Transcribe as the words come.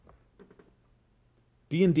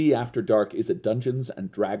D&D After Dark is a Dungeons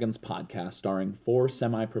 & Dragons podcast starring 4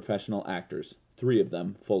 semi-professional actors, 3 of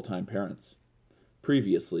them full-time parents.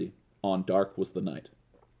 Previously, on Dark Was the Night.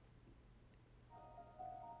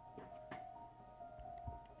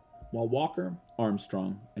 While Walker,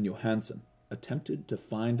 Armstrong, and Johansson attempted to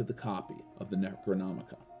find the copy of the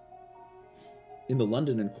Necronomicon, in the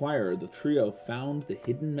London Inquirer, the trio found the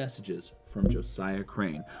hidden messages from Josiah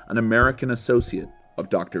Crane, an American associate of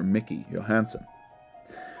Dr. Mickey Johansson.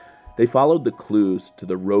 They followed the clues to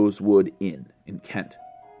the Rosewood Inn in Kent.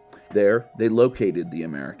 There, they located the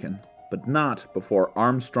American, but not before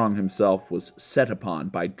Armstrong himself was set upon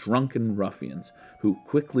by drunken ruffians who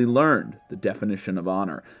quickly learned the definition of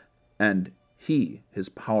honor and his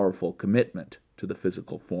powerful commitment to the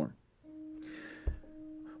physical form.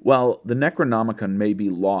 While the Necronomicon may be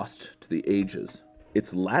lost to the ages,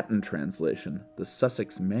 its Latin translation, the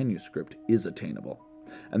Sussex manuscript, is attainable,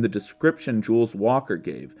 and the description Jules Walker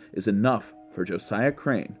gave is enough for Josiah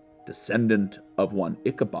Crane, descendant of one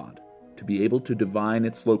Ichabod, to be able to divine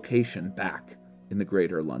its location back in the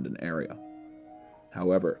greater London area.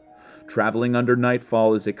 However, traveling under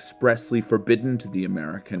nightfall is expressly forbidden to the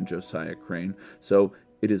American Josiah Crane, so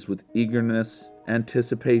it is with eagerness,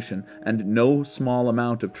 anticipation, and no small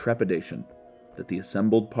amount of trepidation that the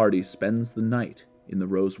assembled party spends the night in the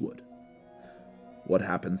Rosewood. What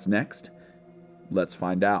happens next? Let's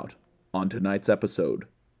find out on tonight's episode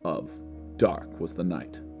of Dark Was the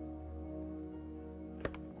Night.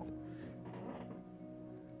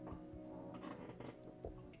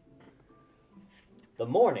 The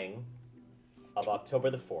morning of October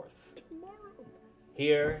the 4th.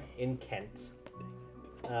 Here in Kent,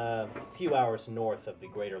 a few hours north of the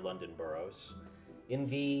greater London boroughs, in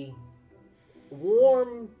the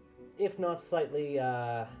warm, if not slightly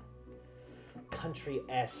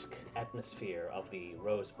country-esque atmosphere of the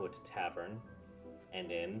Rosewood Tavern and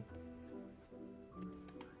Inn,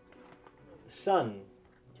 the sun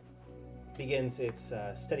begins its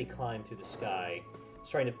steady climb through the sky,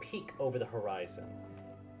 starting to peak over the horizon.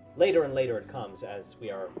 Later and later it comes, as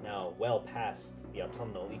we are now well past the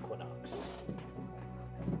autumnal equinox.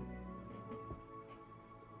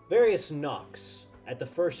 Various knocks at the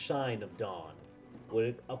first sign of dawn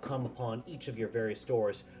would come upon each of your various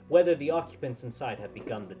doors, whether the occupants inside have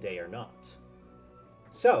begun the day or not.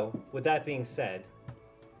 So, with that being said,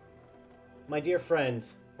 my dear friend,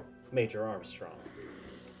 Major Armstrong,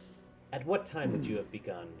 at what time would you have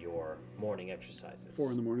begun your morning exercises?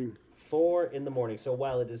 4 in the morning. 4 in the morning, so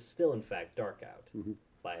while it is still in fact dark out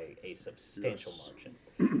by a substantial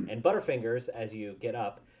margin. And Butterfingers, as you get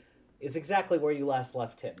up, is exactly where you last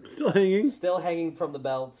left him. Still hanging? Still hanging from the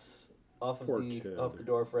belts off of Poor the kid. off the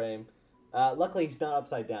door frame. Luckily he's not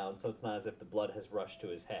upside down, so it's not as if the blood has rushed to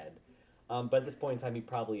his head. But at this point in time he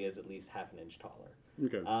probably is at least half an inch taller.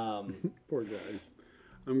 Okay. Poor guy.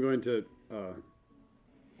 I'm going to,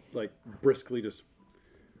 briskly just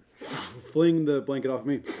fling the blanket off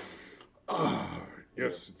me.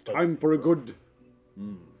 Yes, it's time for a good...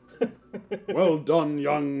 Well done,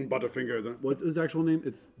 young Butterfingers. What's his actual name?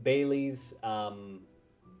 It's Bailey's,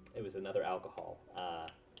 it was another alcohol.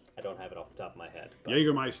 I don't have it off the top of my head. But...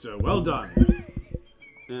 Jägermeister. Well done.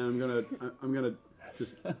 And I'm gonna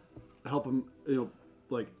just help him,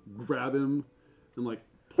 grab him and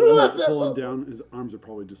pull him down. His arms are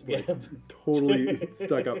probably just totally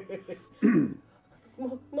stuck up.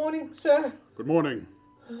 Morning, sir. Good morning.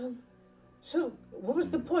 So, what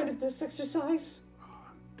was the point of this exercise?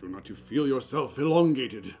 Do not you feel yourself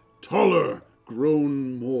elongated, taller,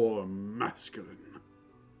 grown more masculine?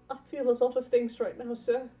 I feel a lot of things right now,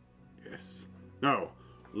 sir. Yes. Now,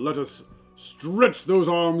 let us stretch those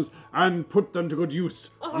arms and put them to good use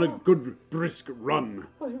on a good brisk run.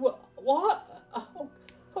 Wait, what?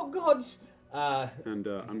 Oh, gods. And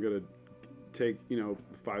I'm going to take,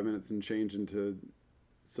 5 minutes and change into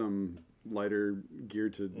some lighter gear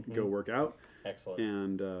to go work out. Excellent.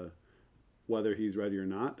 And whether he's ready or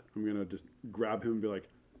not, I'm going to just grab him and be like,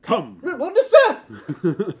 come! Wonder, sir!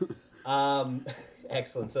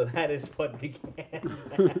 Excellent. So that is what began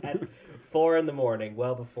at 4 in the morning,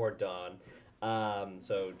 well before dawn.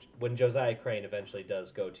 So when Josiah Crane eventually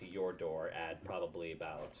does go to your door at probably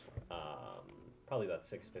about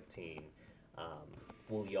 6:15,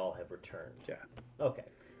 will y'all have returned? Yeah. Okay.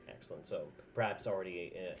 Excellent. So perhaps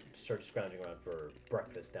already start scrounging around for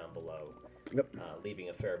breakfast down below. Yep. Leaving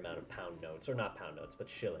a fair amount of pound notes, or not pound notes, but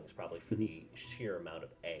shillings, probably for the sheer amount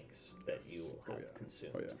of eggs that you will have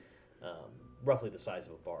consumed. Oh, yeah. Roughly the size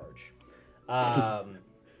of a barge.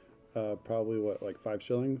 Probably 5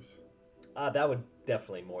 shillings? That would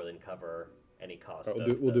definitely more than cover any cost.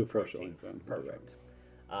 We'll do 4 protein. shillings then. Perfect.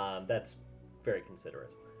 That's Very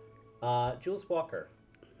considerate. Jules Walker,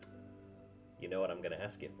 you know what I'm going to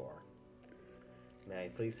ask you for. May I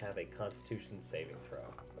please have a Constitution saving throw?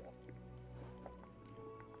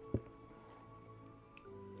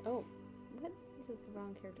 Oh, what? This is the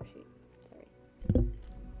wrong character sheet. Sorry.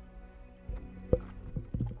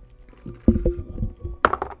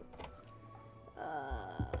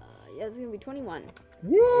 Yeah, it's gonna be 21.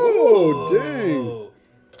 Whoa, dang. Oh,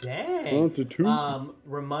 dang. Constitution.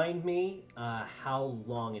 Remind me how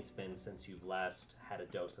long it's been since you've last had a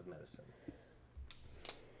dose of medicine.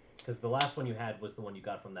 Because the last one you had was the one you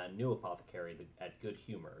got from that new apothecary at Good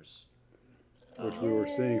Humors. Which we were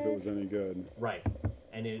seeing if it was any good. Right.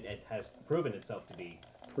 And it has proven itself to be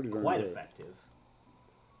Pretty darn quite good. effective.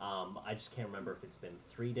 I just can't remember if it's been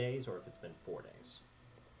 3 days or if it's been 4 days.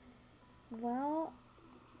 Well,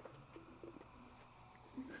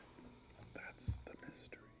 That's the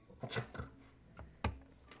mystery.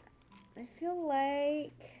 I feel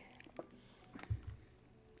like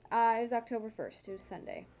it was October 1st. It was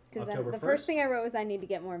Sunday. Because October the 1st? first thing I wrote was I need to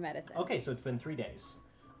get more medicine. Okay, so it's been 3 days.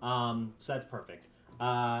 So that's perfect.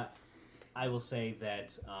 I will say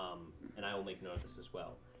that, and I will make note of this as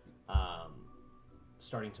well.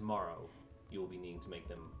 Starting tomorrow, you will be needing to make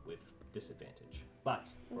them with disadvantage.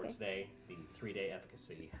 But for Okay. today, the 3-day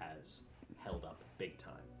efficacy has held up big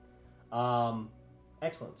time.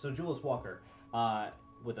 Excellent. So Julius Walker,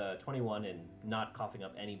 with a 21 and not coughing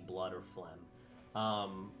up any blood or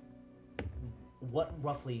phlegm, what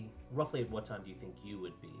roughly at what time do you think you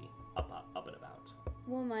would be up and about?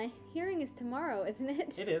 Well, my hearing is tomorrow, isn't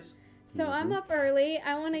it? It is. So I'm up early.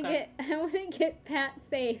 I want to Okay. get Pat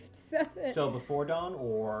saved. So before dawn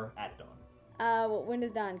or at dawn? When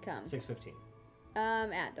does dawn come? 6:15.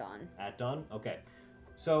 At dawn. At dawn? Okay.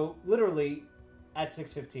 So literally at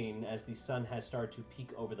 6:15, as the sun has started to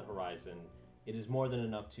peek over the horizon, it is more than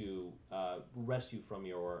enough to rest you from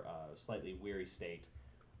your slightly weary state,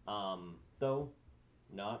 though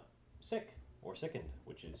not sick or sickened,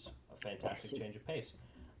 which is a fantastic change of pace.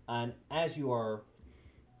 And as you are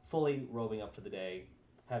fully robing up for the day,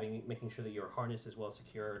 making sure that your harness is well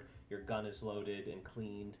secured, your gun is loaded and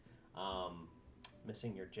cleaned,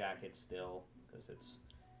 missing your jacket still because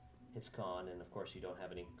it's gone, and of course you don't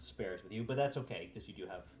have any spares with you, but that's okay because you do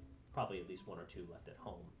have probably at least 1 or 2 left at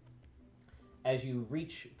home. As you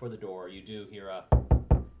reach for the door, you do hear a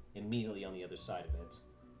immediately on the other side of it.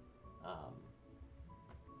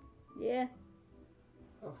 Yeah.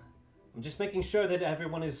 I'm just making sure that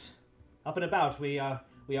everyone is up and about. We are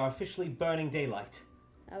officially burning daylight.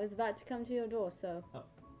 I was about to come to your door, so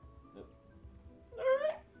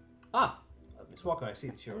Miss Walker, I see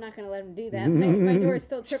that you're. I'm not going to let him do that. My door is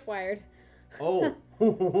still tripwired. Oh,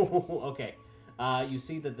 okay. You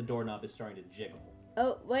see that the doorknob is starting to jiggle.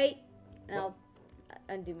 Oh, wait. And I'll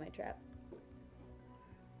undo my trap.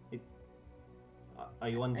 Are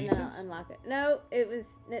you And then undecent? I'll unlock it. No, it was...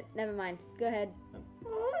 never mind. Go ahead.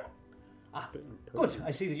 Good.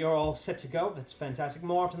 I see that you're all set to go. That's fantastic.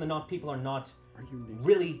 More often than not, people are not Are you naked?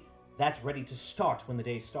 really that ready to start when the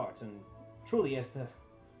day starts. And truly, as the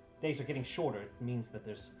days are getting shorter, it means that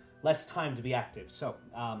there's less time to be active. So,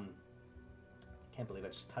 can't believe I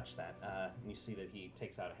just touched that. And you see that he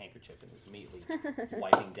takes out a handkerchief and is immediately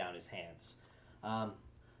wiping down his hands.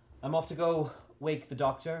 I'm off to go wake the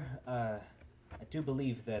doctor. I do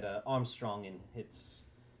believe that Armstrong and his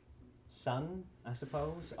son, I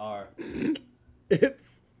suppose, are...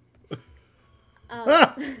 It's.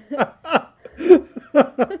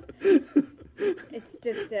 It's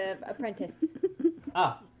just a apprentice.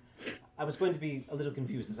 I was going to be a little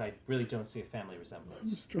confused as I really don't see a family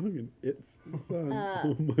resemblance. Strong and it's son. Uh,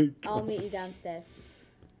 Oh my god. I'll meet you downstairs.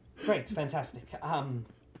 Great, fantastic.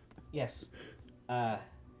 Yes.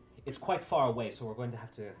 It's quite far away, so we're going to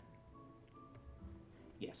have to...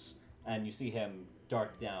 Yes. And you see him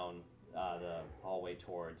dart down the hallway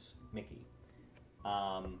towards Mickey.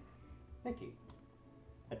 Mickey,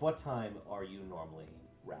 at what time are you normally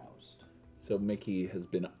roused? So Mickey has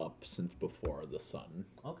been up since before the sun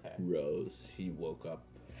Okay. rose. He woke up.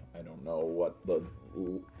 I don't know what the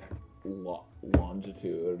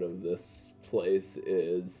longitude of this place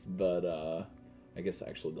is, but I guess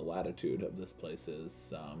actually the latitude of this place is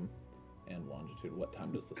and longitude. What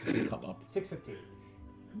time does the sun come up? 6:15.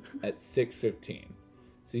 At 6:15.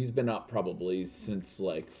 So he's been up probably since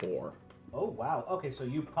like 4. Oh, wow. Okay, so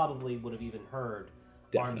you probably would have even heard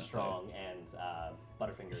Definitely. Armstrong and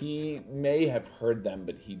Butterfingers. He may have heard them,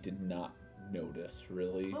 but he did not notice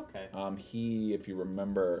really. Okay. He, if you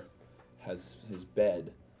remember, has his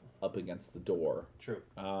bed up against the door. True.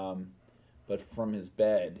 But from his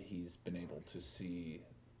bed, he's been able to see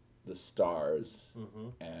the stars Mm-hmm.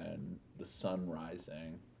 and the sun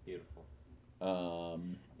rising. Beautiful.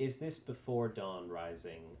 Is this before dawn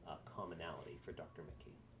rising a commonality for Dr.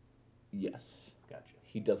 Mickey? Yes. Gotcha.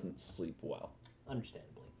 He doesn't sleep well.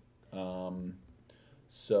 Understandably.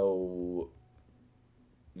 So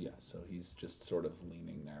he's just sort of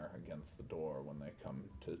leaning there against the door when they come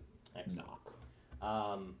to knock.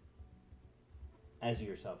 As you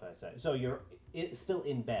yourself have said, so you're still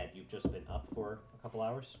in bed. You've just been up for a couple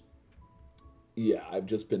hours? Yeah, I've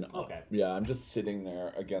just been up. Okay. Yeah, I'm just sitting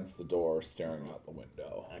there against the door, staring out the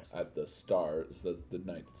window at the stars, the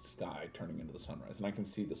night sky turning into the sunrise, and I can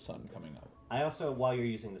see the sun coming up. I also, while you're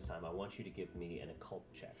using this time, I want you to give me an occult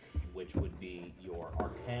check, which would be your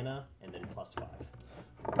Arcana and then +5.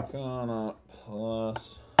 Arcana +5.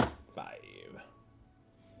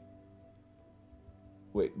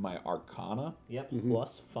 Wait, my Arcana? Yep.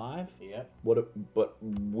 +5? Yep. But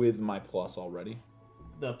with my plus already?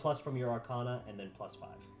 The plus from your Arcana and then +5.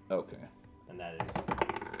 Okay. And that is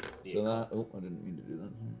the So occult. that... Oh, I didn't mean to do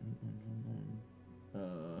that.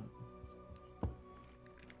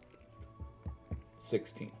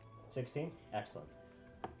 16. 16? Excellent.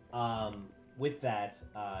 With that,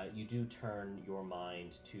 you do turn your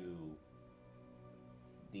mind to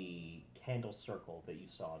the candle circle that you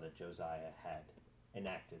saw that Josiah had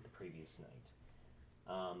enacted the previous night.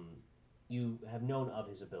 You have known of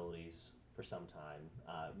his abilities for some time,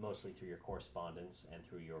 mostly through your correspondence and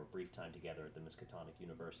through your brief time together at the Miskatonic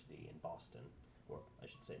University in Boston, or I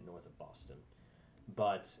should say north of Boston.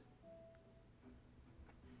 But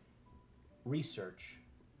research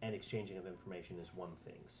and exchanging of information is one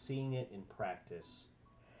thing. Seeing it in practice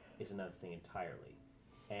is another thing entirely.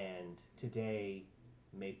 And today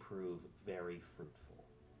may prove very fruitful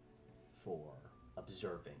for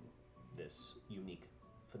observing this unique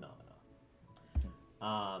phenomena.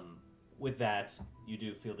 With that, you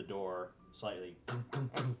do feel the door slightly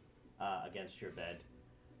against your bed.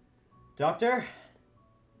 Doctor?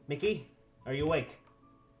 Mickey? Are you awake?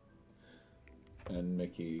 And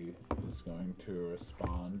Mickey is going to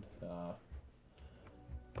respond.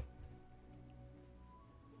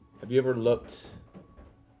 Have you ever looked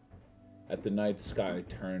at the night sky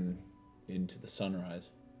turn into the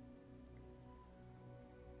sunrise?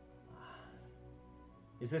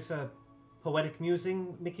 Is this a poetic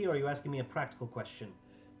musing, Mickey, or are you asking me a practical question?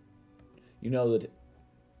 You know that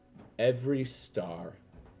every star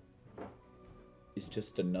is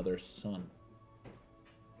just another sun.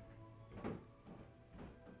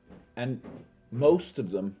 And most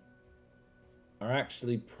of them are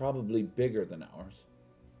actually probably bigger than ours.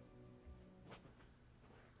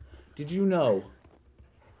 Did you know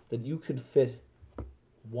that you could fit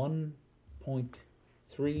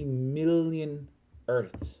 1.3 million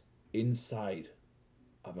Earths inside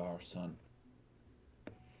of our sun?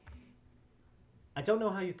 I don't know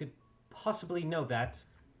how you could possibly know that,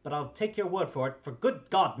 but I'll take your word for it. For good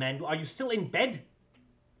God, man, are you still in bed?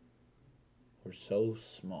 We're so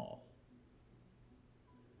small.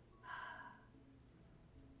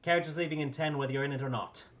 Carriage is leaving in 10, whether you're in it or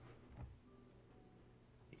not.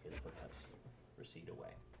 You hear the footsteps recede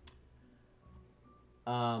away.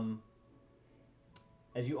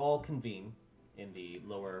 As you all convene in the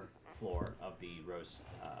lower floor of the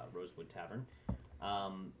Rosewood Tavern,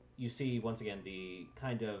 you see once again the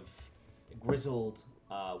kind of grizzled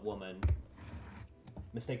woman,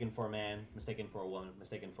 mistaken for a man, mistaken for a woman,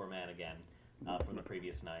 mistaken for a man again, from the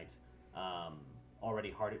previous night.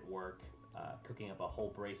 Already hard at work, cooking up a whole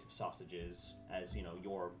brace of sausages as, you know,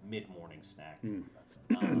 your mid-morning snack.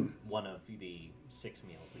 One of the 6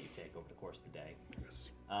 meals that you take over the course of the day. Yes.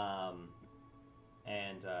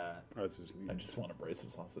 I just want a brace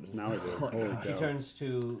of sausages. Now I do. Holy She cow. turns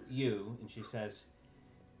to you and she says,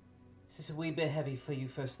 "Is this a wee bit heavy for you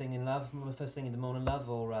first thing in first thing in the morning, love,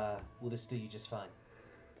 or will this do you just fine?"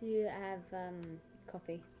 Do you have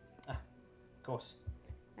coffee? Of course.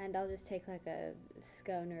 And I'll just take like a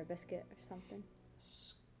scone or a biscuit or something.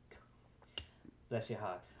 Bless your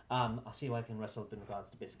heart. I'll see what I can rustle up in regards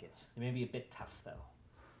to biscuits. It may be a bit tough, though.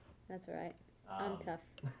 That's all right. I'm tough.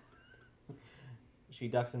 She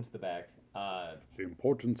ducks into the bag. The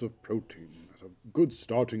importance of protein as a good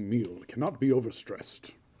starting meal cannot be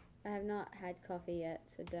overstressed. I have not had coffee yet,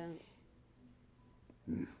 so don't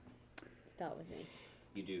start with me.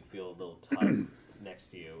 You do feel a little tug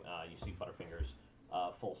next to you. You see Butterfinger's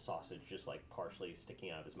full sausage just like partially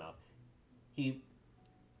sticking out of his mouth. He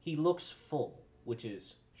looks full, which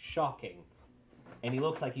is shocking, and he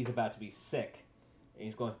looks like he's about to be sick. And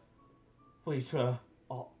he's going, "Please,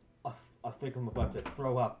 I think I'm about to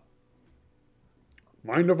throw up."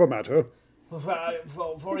 Mind over matter.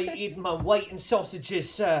 For eating my white and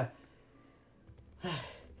sausages, sir.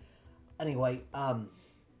 Anyway,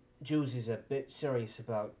 Jules is a bit serious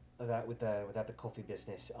about that with the coffee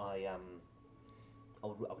business. I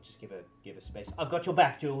would just give a space. I've got your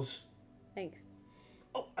back, Jules. Thanks.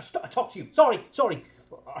 Oh, I talked to you. Sorry.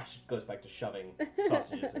 Goes back to shoving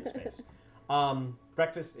sausages in his face.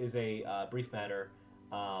 Breakfast is a brief matter.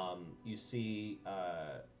 You see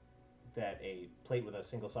that a plate with a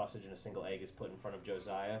single sausage and a single egg is put in front of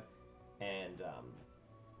Josiah, and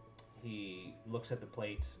he looks at the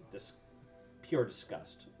plate, pure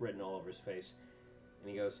disgust written all over his face,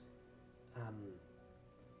 and he goes,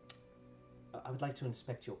 I would like to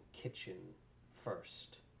inspect your kitchen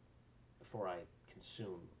first before I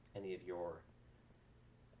consume any of your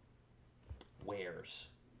wares.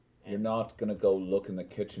 You're not going to go look in the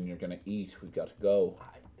kitchen. You're going to eat. We've got to go.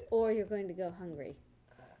 Or you're going to go hungry.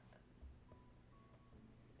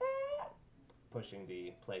 Pushing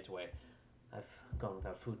the plate away. I've gone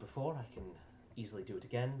without food before. I can easily do it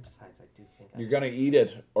again. Besides, I do think You're going to eat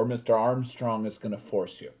it, or Mr. Armstrong is going to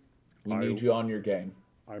force you. We I- need you on your game.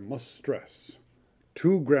 I must stress,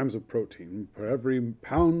 2 grams of protein per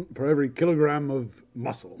every kilogram of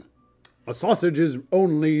muscle. A sausage is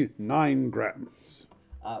only 9 grams.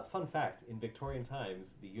 Fun fact, in Victorian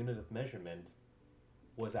times, the unit of measurement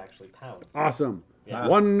was actually pounds. Awesome. Yeah.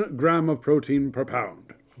 1 gram of protein per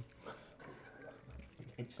pound.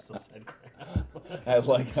 You still said gram. I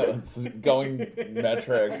like how it's going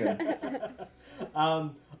metric.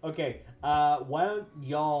 And Okay, why don't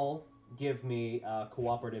y'all give me a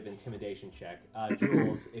cooperative intimidation check.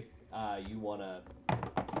 Jules, if you want to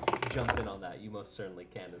jump in on that, you most certainly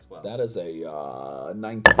can as well. that is a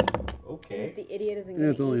 19. And if Okay. the idiot isn't Yeah, going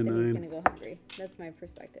it's to only eat, a then he's 9. going to go hungry. That's my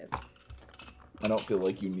perspective. I don't feel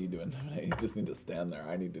like you need to intimidate. You just need to stand there.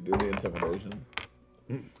 I need to do the intimidation.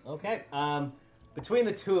 Okay. Between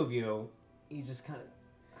the two of you, he just kind of.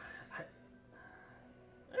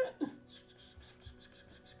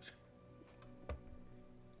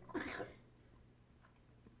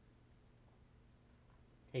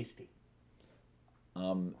 Tasty.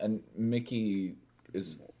 And Mickey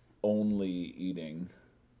is only eating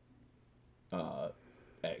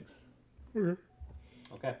eggs.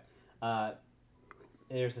 Okay.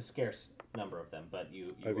 There's a scarce number of them, but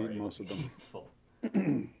you I've are eaten able most to of them. keep full.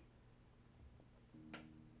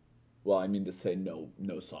 Well, I mean to say no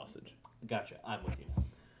sausage. Gotcha. I'm with you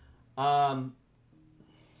now.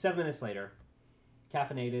 7 minutes later,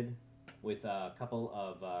 caffeinated with a couple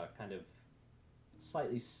of kind of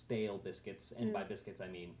slightly stale biscuits, and by biscuits I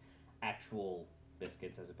mean actual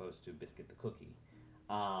biscuits as opposed to biscuit the cookie.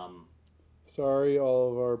 Sorry,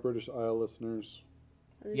 all of our British Isle listeners.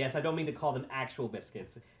 Yes, I don't mean to call them actual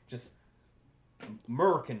biscuits, just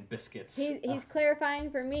American biscuits. He's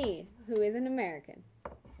clarifying for me, who isn't American.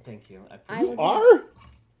 Thank you. I will Are?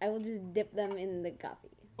 I will just dip them in the coffee.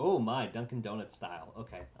 Oh my, Dunkin' Donuts style.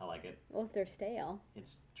 Okay, I like it. Well, if they're stale.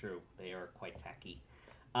 It's true. They are quite tacky.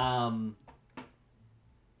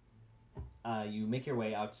 You make your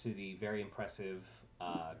way out to the very impressive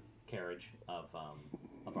carriage of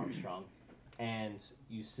Armstrong, and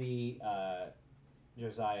you see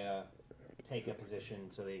Josiah take a position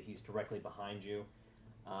so that he's directly behind you,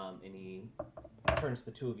 and he turns to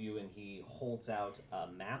the two of you and he holds out a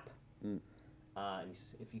map. And he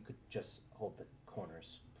says, if you could just hold the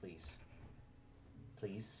corners, please.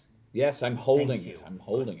 Please. Yes, I'm holding Thank it. you. I'm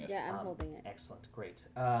holding it. Yeah, I'm holding it. Excellent, great.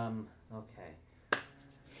 Okay.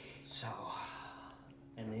 So,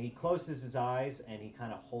 and then he closes his eyes and he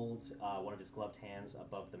kind of holds one of his gloved hands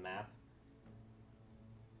above the map.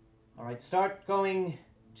 All right, start going.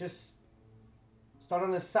 Just start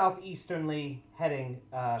on a southeasternly heading.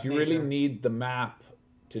 Do you really need the map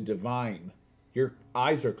to divine? Your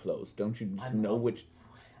eyes are closed. Don't you just know which?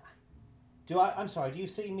 I'm sorry. Do you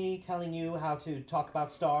see me telling you how to talk about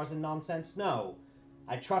stars and nonsense? No,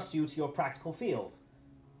 I trust you to your practical field.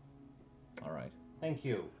 All right. Thank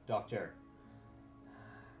you, Doctor.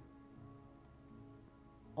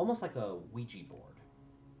 Almost like a Ouija board.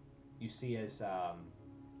 You see as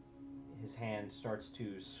his hand starts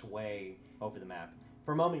to sway over the map.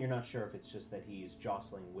 For a moment, you're not sure if it's just that he's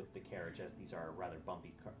jostling with the carriage, as these are rather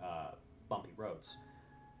bumpy roads.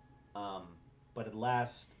 But at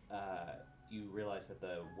last, you realize that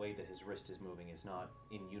the way that his wrist is moving is not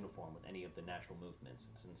in uniform with any of the natural movements.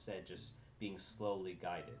 It's instead just being slowly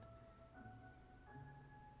guided.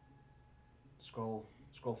 Scroll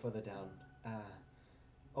further down.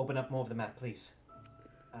 Open up more of the map, please.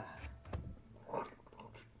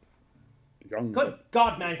 Young. Good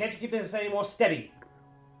God, man! Can't you keep this any more steady?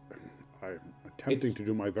 I'm attempting It's to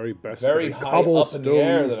do my very best. Very but a high up in the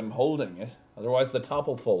air cobblestone- that I'm holding it. Otherwise, the top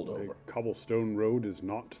will fold over. A cobblestone road is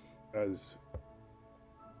not as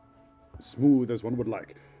smooth as one would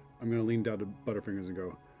like. I'm going to lean down to Butterfingers and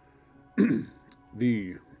go,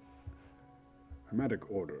 the Hermetic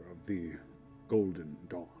Order of the Golden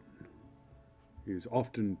Dawn is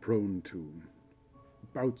often prone to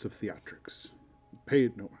bouts of theatrics. Pay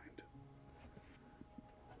it no mind.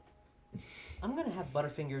 I'm gonna have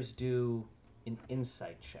Butterfingers do an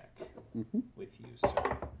insight check with you,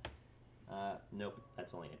 sir. Nope,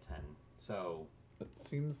 that's only a 10. So That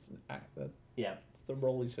seems that's yeah. the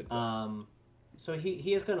role he should get. So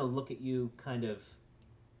he is gonna look at you kind of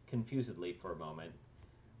confusedly for a moment.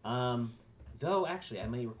 Though actually, I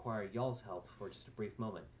may require y'all's help for just a brief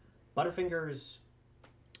moment. Butterfingers,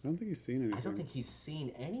 I don't think he's seen anything. I don't think he's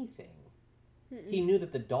seen anything. He knew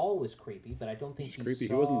that the doll was creepy, but I don't think It's he creepy.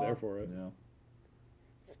 saw... He wasn't there for it. Yeah.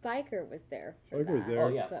 Spiker was there. For Spiker was that, there. Oh,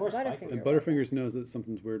 yeah, of but course Spiker Butterfinger was And there. Butterfingers knows that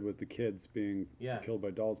something's weird with the kids being Yeah. killed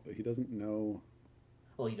by dolls, but he doesn't know.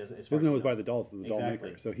 Well, he doesn't. As He far doesn't know as it's by the dolls, it's the doll Exactly.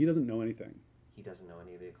 maker. So he doesn't know anything. He doesn't know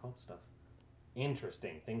any of the occult stuff.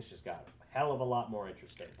 Interesting. Things just got a hell of a lot more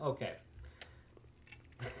interesting. Okay.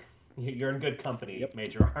 You're in good company, Yep.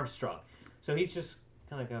 Major Armstrong. So he's just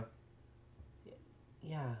kind of go,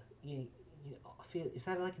 yeah, you feel, is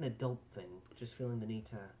that like an adult thing? Just feeling the need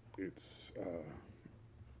to... It's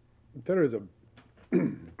there is a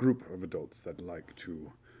group of adults that like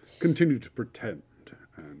to continue to pretend,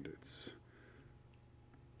 and it's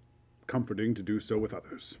comforting to do so with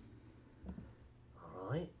others. All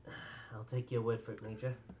right. I'll take your word for it,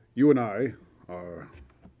 Major. You and I are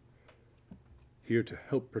here to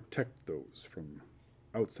help protect those from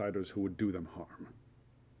outsiders who would do them harm.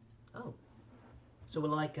 Oh. So we're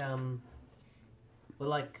like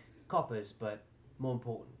coppers, but more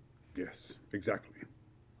important. Yes, exactly.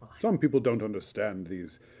 Right. Some people don't understand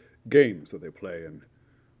these games that they play and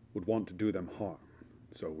would want to do them harm.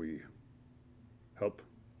 So we help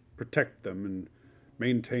protect them and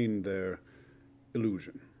maintain their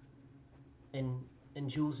illusion. And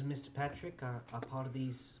Jules and Mr. Patrick are part of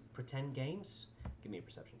these pretend games? Give me a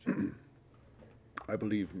perception check. I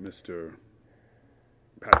believe Mr.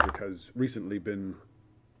 Patrick has recently been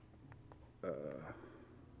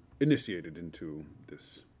initiated into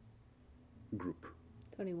this group.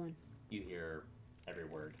 21. You hear every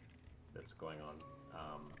word that's going on.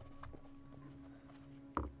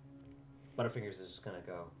 Butterfingers is just gonna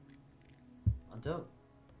go, I don't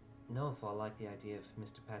know if I like the idea of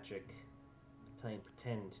Mr. Patrick playing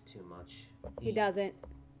pretend too much. He doesn't.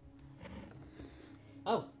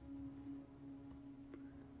 Oh.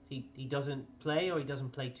 He doesn't play, or he doesn't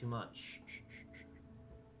play too much?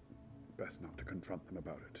 Best not to confront them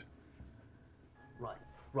about it.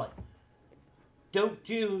 Right. Don't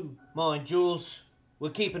you mind, Jules. We're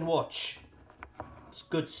keeping watch. It's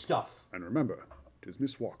good stuff. And remember, it is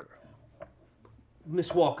Miss Walker.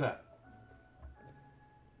 Miss Walker.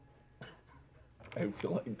 I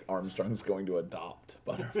feel like Armstrong's going to adopt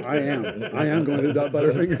Butterfingers. I am going to adopt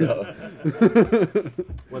Butterfingers.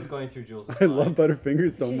 What's going through Jules' I love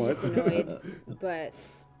Butterfingers so She's much. just annoyed, but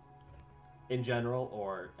In general,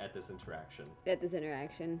 or at this interaction? at this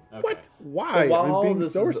interaction. Okay. What? Why? So while I'm all being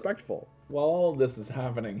this so is- respectful. While all of this is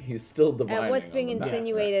happening, he's still divining. At what's being on the message.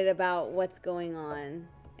 insinuated about what's going on.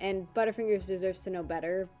 And Butterfingers deserves to know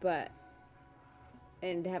better,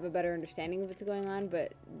 and to have a better understanding of what's going on,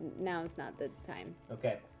 but now is not the time.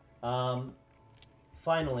 Okay.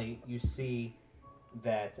 Finally, you see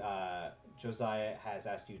that Josiah has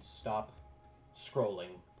asked you to stop scrolling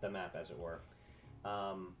the map, as it were.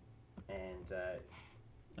 I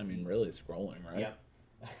mean, really scrolling, right? Yep.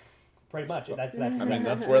 Pretty much. That's I mean,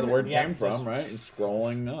 that's where the word Yeah, came from, just- right? He's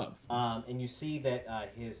scrolling up. And you see that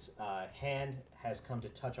his hand has come to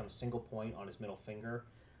touch on a single point on his middle finger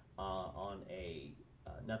on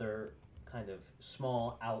another kind of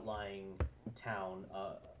small outlying town,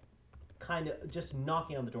 kind of just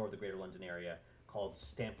knocking on the door of the Greater London area, called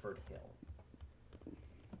Stamford Hill.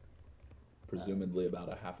 Presumably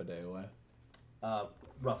about a half a day away.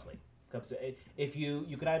 Roughly. 'Cause if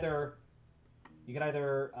you could either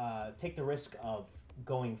take the risk of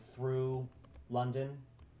going through London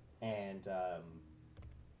and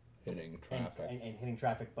Hitting traffic. and hitting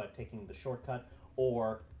traffic, but taking the shortcut,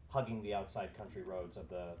 or hugging the outside country roads of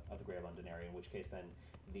the Greater London area. In which case, then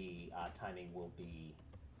the timing will be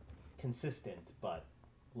consistent but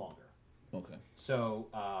longer. Okay. So,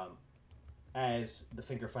 as the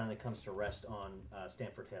finger finally comes to rest on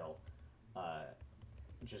Stamford Hill,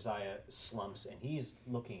 Josiah slumps, and he's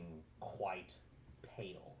looking quite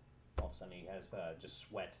pale. All of a sudden, he has just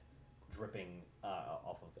sweat dripping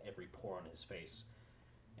off of every pore on his face.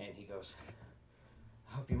 And he goes,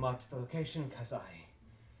 I hope you marked the location, because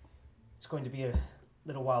it's going to be a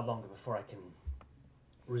little while longer before I can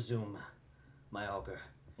resume my auger.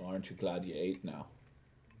 Well, aren't you glad you ate now?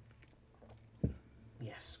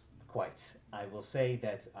 Yes, quite. I will say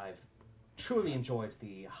that I've truly enjoyed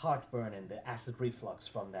the heartburn and the acid reflux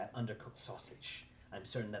from that undercooked sausage. I'm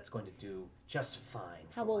certain that's going to do just fine.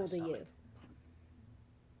 How for my old are stomach. you?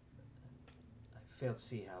 I fail to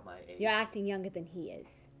see how my age. You're acting younger than he is.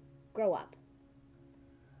 Grow up.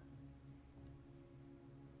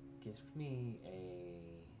 Give me a.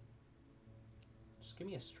 Just give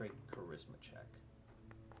me a straight charisma check.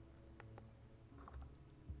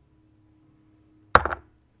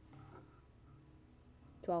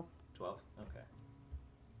 12. 12?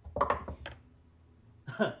 Okay.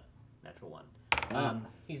 Natural 1.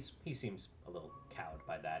 He seems a little cowed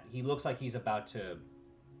by that. He looks like he's about to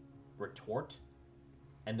retort,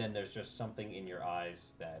 and then there's just something in your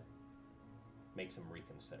eyes that makes him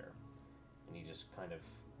reconsider. And he just kind of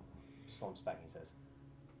slumps back and he says,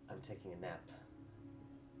 I'm taking a nap.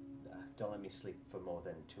 Don't let me sleep for more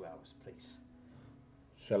than 2 hours, please.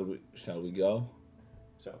 Shall we go?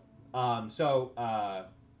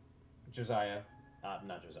 Josiah,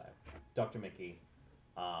 not Josiah, Dr. Mickey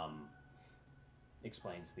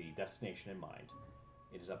explains the destination in mind.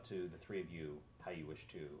 It is up to the three of you how you wish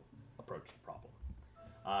to approach the problem.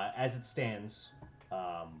 As it stands,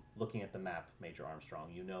 looking at the map, Major Armstrong,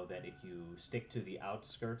 you know that if you stick to the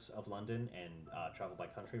outskirts of London and travel by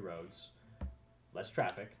country roads, less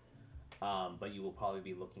traffic, but you will probably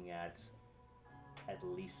be looking at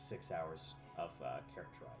least 6 hours of carriage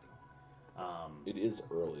riding. It is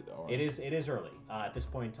early though. It is early. At this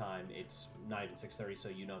point in time, it's not even 6:30, so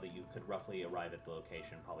you know that you could roughly arrive at the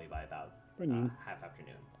location probably by about half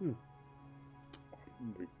afternoon.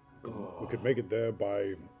 We could make it there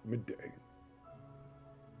by midday.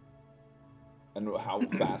 And how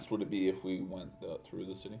fast would it be if we went through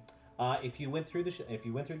the city? If you went through the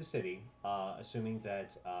city, assuming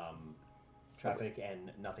that traffic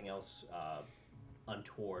and nothing else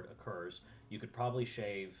untoward occurs, you could probably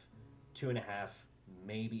shave 2.5,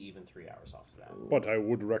 maybe even 3 hours off of that. But I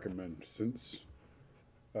would recommend, since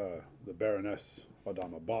the Baroness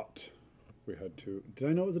Adama Bot, we had to. Did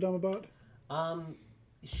I know it was Adama Bot?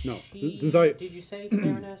 No. Since I did you say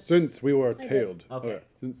Baroness? Since we were did. tailed. Okay.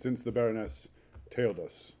 Since the Baroness tailed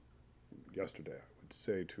us yesterday, I would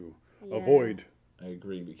say to Yeah. avoid. I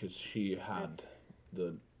agree because she had As-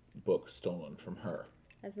 the book stolen from her.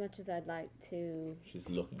 As much as I'd like to She's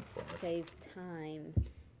looking for it. save time,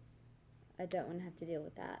 I don't want to have to deal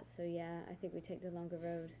with that. So yeah, I think we take the longer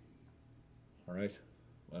road. All right.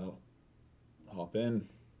 Well, hop in.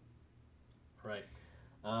 Right.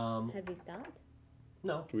 Had we stopped?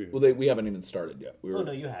 No. Well, we haven't even started yet. We were. Oh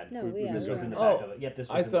no, you had. No, This was in the Oh, back of it. Yep, this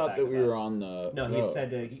was I in the thought back that of we it. were on the. No, he road. had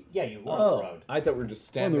said. Yeah, you were on Oh, the road. I thought we were just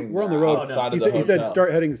standing. We're on the there road. outside He of said, the he said hotel.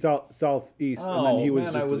 start heading southeast, and then he was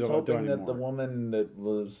man, just I was about hoping done that the anymore. woman that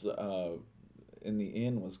was in the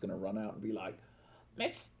inn was going to run out and be like,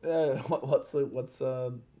 Miss, what's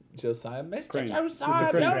Josiah? Mr. Crane. Josiah, Mr.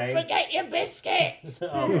 Crane. don't forget your biscuits.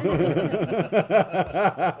 Oh.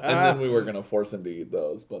 And then we were going to force him to eat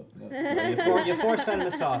those, but You force fed him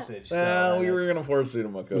the sausage. so well, we were that's- going to force feed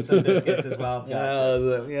him a cookie. some biscuits as well.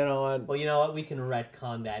 Gotcha. You know what? Well, you know what? We can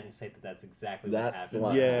retcon that and say that that's exactly what That's happened.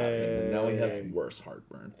 what Yay. happened. And now he has worse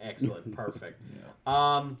heartburn. Excellent. Perfect.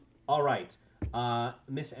 Yeah. All right.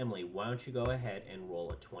 Miss Emily, why don't you go ahead and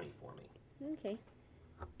roll a 20 for me? Okay.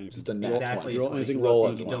 Just a nat Exactly. 20. Roll 20. anything Just roll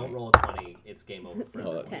less a than If you 20. don't roll a 20, it's game over for Oh,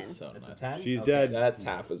 everyone. that'd be 10. so That's nice. a 10? She's Okay. dead. That's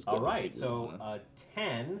half as good. All as right. the So one. a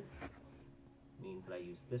 10 means that I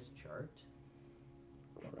use this chart.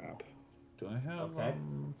 Crap. Do I have? Okay.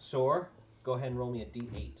 Soar, go ahead and roll me a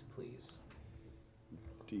d8, please.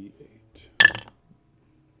 D8.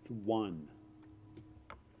 It's 1.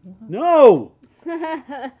 No!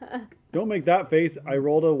 Don't make that face. I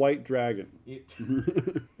rolled a white dragon.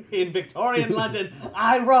 In Victorian London,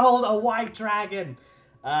 I rolled a white dragon.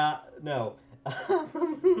 No.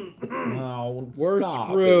 No, We're stop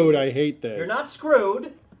screwed. it. I hate this. You're not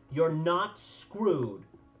screwed. You're not screwed.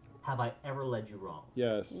 Have I ever led you wrong?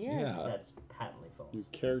 Yes. Yeah. Yeah. That's patently false. Your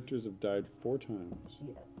characters have died 4 times.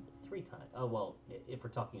 Yeah, 3 times. Oh, well, if we're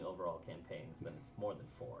talking overall campaigns, then it's more than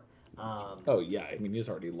 4. Oh yeah, I mean he's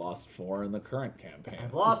already lost 4 in the current campaign.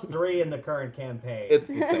 I've lost 3 in the current campaign. It's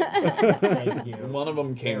the same. Thank you. One of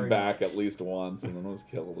them came Very back much. at least once and then was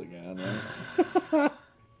killed again. Right?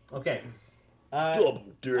 Okay. Double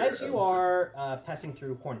As you are passing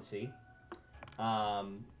through Hornsea,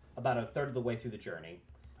 about a third of the way through the journey,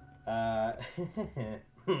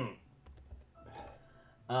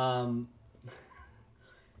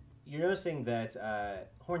 you're noticing that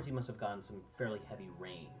Hornsea must have gotten some fairly heavy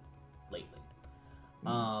rain lately.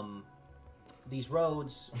 these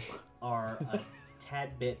roads are a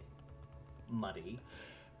tad bit muddy.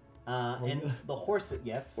 And the horse,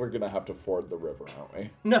 yes. We're gonna have to ford the river, aren't we?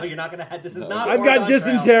 No, you're not gonna have. This is not. I've Oregon got Trail.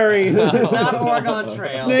 dysentery. This is not Oregon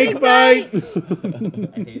Trail. Snake bite.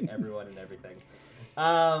 I hate everyone and everything.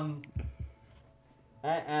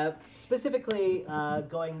 Specifically,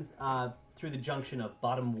 going through the junction of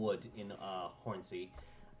Bottom Wood in Hornsey,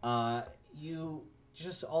 you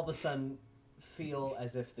just all of a sudden feel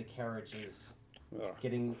as if the carriage is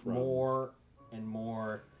getting more and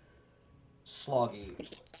more sloggy.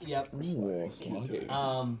 Yep.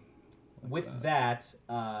 Sloggy. With that,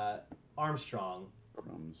 Armstrong,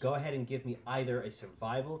 Crumbs. go ahead and give me either a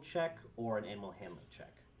survival check or an animal handling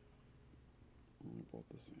check. Both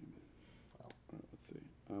the same. Alright, let's see.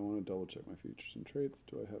 I want to double check my features and traits.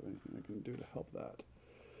 Do I have anything I can do to help that?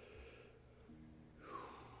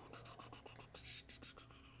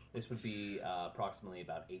 This would be approximately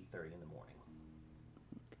about 8:30 in the morning.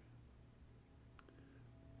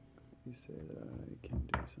 You say that I can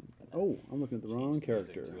do something. Oh, I'm looking at the wrong Change the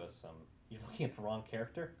music character. to you're looking at the wrong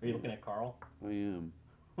character? Are you looking at Carl? I am.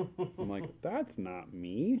 I'm like, that's not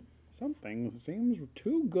me. Something seems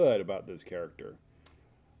too good about this character.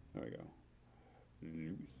 There we go.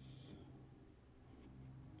 Luis.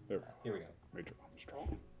 There we go. Here we go. Major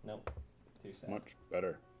Armstrong. Nope. Too sad. Much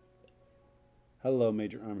better. Hello,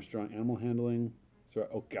 Major Armstrong. Animal handling. Sorry.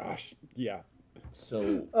 Oh, gosh. Yeah.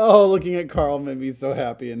 So Oh, looking at Carl made me so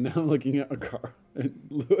happy, and now I'm looking at Carl and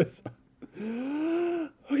Lewis.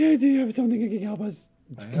 Okay, do you have something that can help us?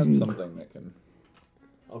 I have something that can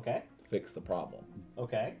Okay. fix the problem.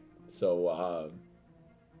 Okay. So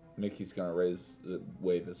Mickey's gonna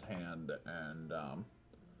wave his hand, and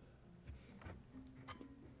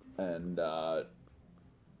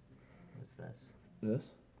What's this?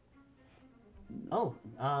 this. Oh,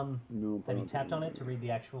 No. have you tapped on it to read the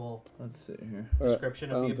actual Let's see here. description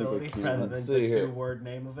of the ability rather than Let's the see here. two-word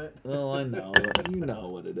name of it? Oh, I know. You know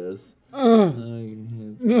what it is.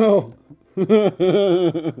 No.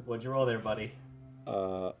 What'd you roll there, buddy?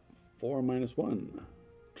 4 minus 1.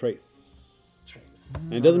 Trace.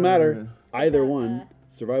 And it doesn't matter. Either one,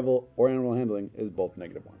 survival or animal handling, is both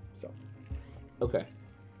 -1. So. Okay.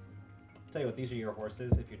 Tell you what, these are your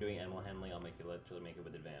horses. If you're doing animal handling, I'll make you literally make it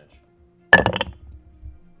with advantage.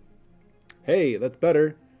 Hey, that's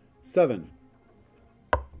better. 7.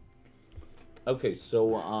 Okay,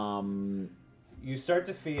 so You start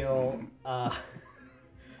to feel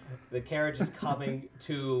the carriage is coming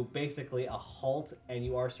to basically a halt, and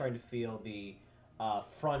you are starting to feel the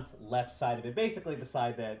front left side of it, basically the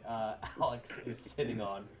side that Alex is sitting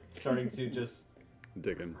on, starting to just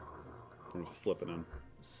Digging. I'm just slipping in.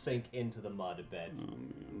 sink into the mud a bit. Oh,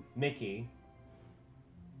 man. Mickey,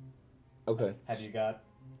 okay. have you got?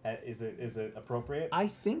 Is it appropriate? I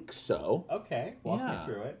think so. Okay, walk Yeah. me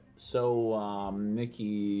through it. So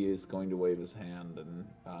Mickey is going to wave his hand and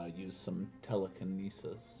use some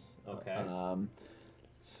telekinesis. Okay.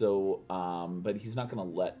 But he's not going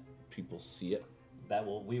to let people see it.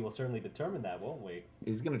 We will certainly determine that, won't we?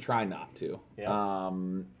 He's going to try not to. Yeah.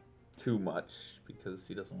 Too much because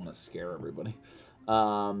he doesn't want to scare everybody.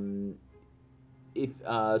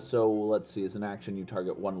 So let's see. As an action, you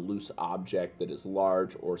target one loose object that is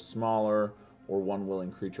large or smaller, or one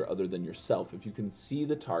willing creature other than yourself. If you can see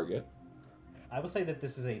the target, I will say that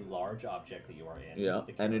this is a large object that you are in. yeah,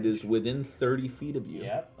 the and it carriage. is within 30 feet of you.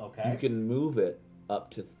 Yep. Okay. You can move it up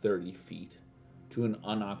to 30 feet to an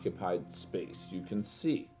unoccupied space you can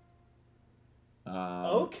see.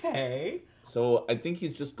 Okay. So I think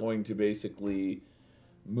he's just going to basically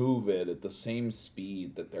move it at the same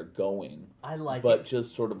speed that they're going, I like but it.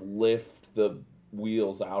 just sort of lift the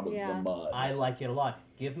wheels out of the Yeah. mud. I like it a lot.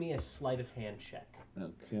 Give me a sleight of hand check.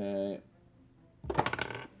 Okay.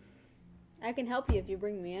 I can help you if you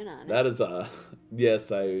bring me in on it. That is a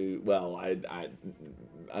yes. I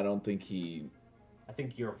don't think he. I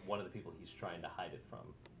think you're one of the people he's trying to hide it from.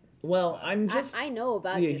 Well, I'm just. I know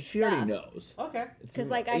about yeah, your she already stuff. knows. Okay. It's- 'Cause,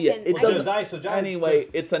 like, I yeah, can- it I doesn't- can- Josiah, Anyway,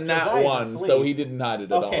 just- it's a nat Josiah's 1, asleep. so he didn't hide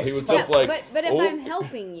it at Okay, all. He was so- just like. But if "Oh." I'm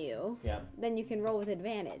helping you, Yeah. then you can roll with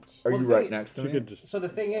advantage. Are Well, you the right thing- next to She me? could just. So the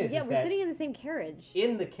thing is, Yeah, is we're that sitting in the same carriage.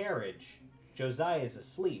 in the carriage, Josiah is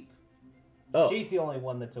asleep. Oh. She's the only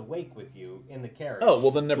one that's awake with you in the carriage. Oh,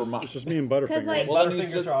 well then never Just- mind. It's just me and Butterfinger. like- Well, then he's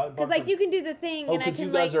Butterfingers just- are- Because like you can do the thing, Oh, and I because can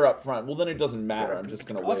you guys like. are up front. Well, then it doesn't matter. I'm just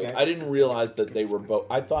gonna wait. Okay. I didn't realize that they were both.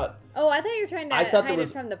 I thought. Oh, I thought you were trying to I thought there hide was-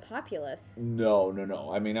 it from the populace.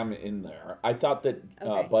 No. I mean, I'm in there. I thought that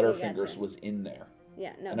Okay, Butterfingers gotcha. was in there,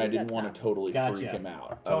 Yeah, no. and I he's didn't up want top. to totally Gotcha. freak him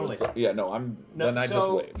out. Totally. Yeah, no. I'm. No, then I so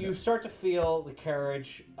just waved. you start to feel the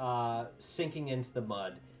carriage sinking into the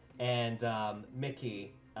mud, and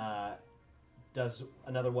Mickey, does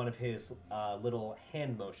another one of his little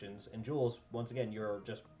hand motions, and Jules, once again, you're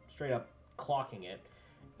just straight up clocking it,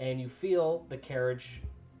 and you feel the carriage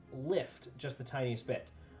lift just the tiniest bit.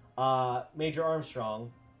 Major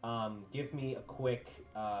Armstrong, give me a quick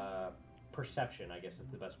perception, I guess is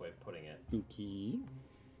the best way of putting it. Okay.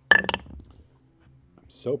 I'm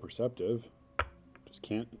so perceptive. Just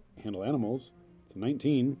can't handle animals. It's a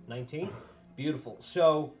 19. 19? Beautiful.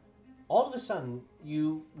 So, all of a sudden,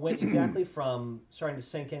 you went exactly from starting to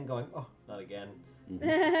sink in, going, oh, not again.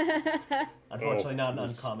 Unfortunately, not an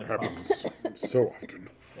uncommon problem. Happens so often.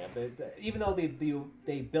 Yeah, even though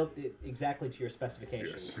they built it exactly to your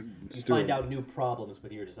specifications, Yes, you still- find out new problems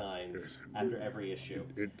with your designs after every issue.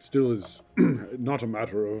 It still is not a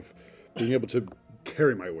matter of being able to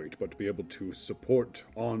carry my weight, but to be able to support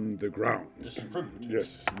on the ground.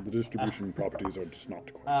 Yes, the distribution properties are just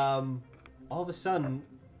not quite. All of a sudden,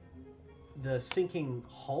 the sinking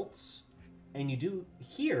halts, and you do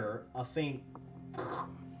hear a faint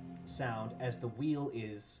sound as the wheel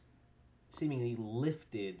is seemingly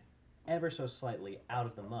lifted ever so slightly out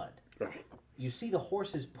of the mud. You see the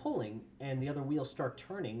horses pulling, and the other wheels start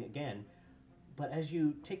turning again. But as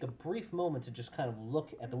you take a brief moment to just kind of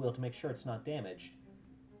look at the wheel to make sure it's not damaged,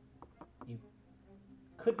 you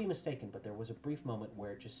could be mistaken, but there was a brief moment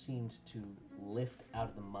where it just seemed to lift out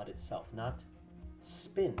of the mud itself. Not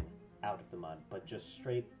spin out of the mud, but just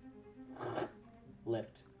straight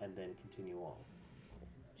lift and then continue on.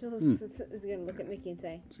 Jules is going to look at Mickey and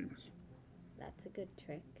say, Seems. that's a good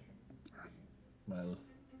trick. Well,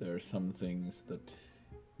 there are some things that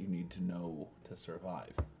you need to know to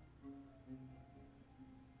survive.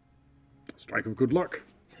 Strike of good luck.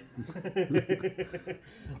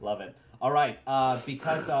 Love it. All right,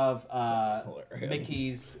 because of That's hilarious.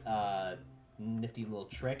 Mickey's nifty little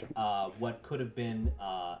trick, what could have been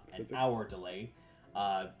an Physics. hour delay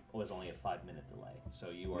was only a 5-minute delay. So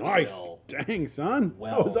you are Nice. still Dang, son.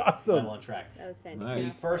 well, that was awesome. well on track. That was The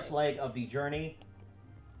fantastic. first leg of the journey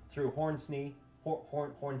through Hornsea,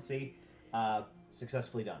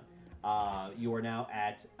 successfully done. You are now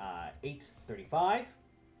at 8:35.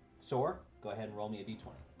 Soar, go ahead and roll me a d20.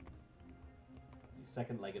 The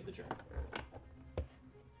second leg of the journey. I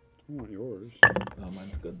want yours. Oh,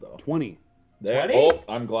 mine's good though. 20. There. 20? Oh,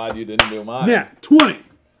 I'm glad you didn't do mine. Yeah, 20.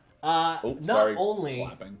 Oh, Not sorry. only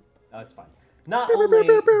Clapping. oh, it's fine. Not only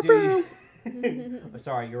do you I'm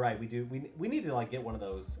sorry, you're right. We need to like get one of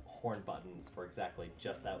those horn buttons for exactly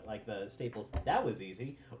just that, like the Staples. That was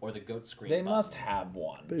easy, or the goat scream. They button. must have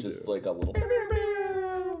one. They Just do. like a little.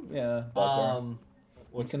 Yeah. Buzzer.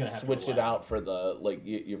 We're You just can gonna have to switch it rely on out for the like.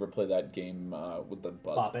 You ever play that game with the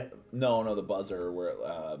buzzer? Pop it. No, the buzzer where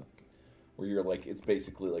you're like it's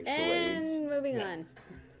basically like charades. And moving Yeah.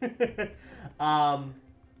 on.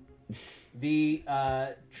 The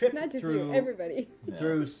trip Not just through you, everybody. Yeah,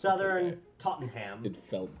 through it's southern okay. Tottenham. It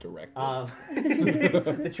felt directed.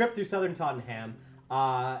 The trip through southern Tottenham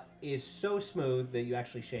is so smooth that you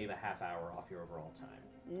actually shave a half hour off your overall time.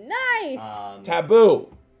 Nice!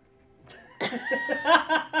 Taboo.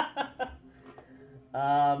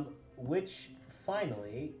 Which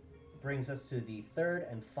finally brings us to the third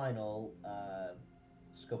and final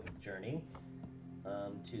scope of the journey.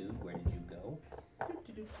 To where did you go?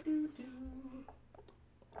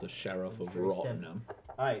 The sheriff of Very stem. Rotherham.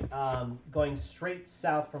 All right, going straight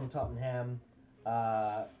south from Tottenham,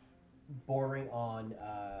 bordering on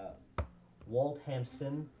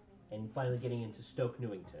Waldhampston, and finally getting into Stoke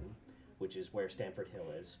Newington, which is where Stamford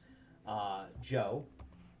Hill is. Joe,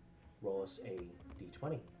 roll us a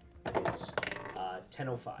d20. It's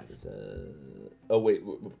 10:05. Oh wait,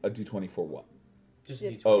 a D20 for what? Just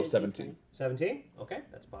a Just d20. Oh, do 17. 17? Okay,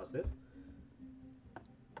 that's positive.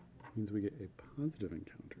 Means we get a positive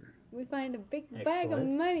encounter. We find a big bag of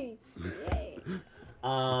Excellent. money. Yay.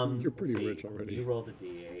 You're pretty Let's see. rich already. You rolled a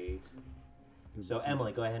d8. So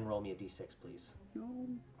Emily, go ahead and roll me a d6, please. No.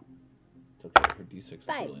 It's okay. Her D6 is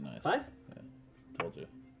 5. really nice. 5? Told you.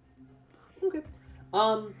 Okay.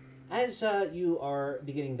 As you are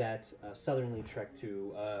beginning that southerly trek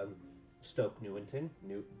to Stoke Newington,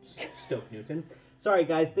 Stoke Newton. Sorry,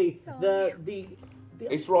 guys. The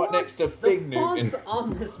It's right next to Fig the fonts Newton.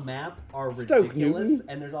 on this map are Stoke ridiculous, Newton.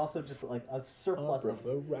 and there's also just like a surplus of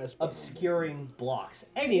Raspberry. obscuring blocks.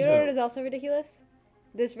 You know what Anywho, is also ridiculous?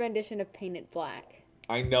 This rendition of Paint It Black.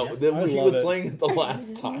 I know. Yes. Then I he love was it. playing it the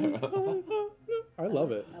last time. I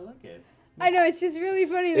love it. I like it. I know, it's just really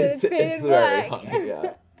funny that it's Painted it's very Black. funny,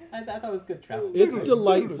 yeah. I thought it was good travel. It's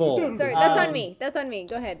delightful. Sorry, that's on me. That's on me.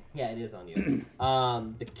 Go ahead. Yeah, it is on you.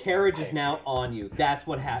 The carriage is now on you. That's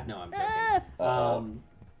what happened. No, I'm joking. Ah!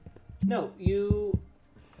 No, you,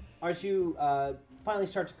 as you finally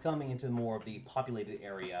start coming into more of the populated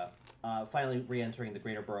area, finally re-entering the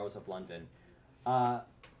greater boroughs of London, the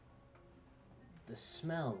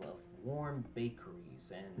smell of warm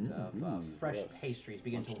bakeries and of fresh pastries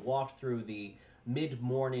begin to waft through the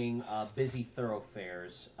mid-morning busy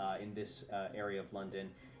thoroughfares in this area of London.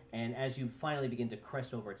 And as you finally begin to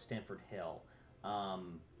crest over at Stamford Hill,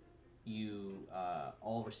 you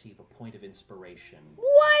all receive a point of inspiration.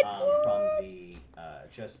 What? From the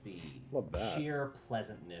just the Love that. sheer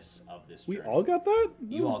pleasantness of this We journey. all got that?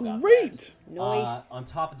 You all got great. Nice. On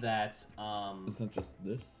top of that, Isn't just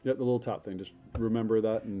this? Yeah, the little top thing. Just remember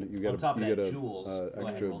that, and you get On top of you that, get a Jules, go ahead and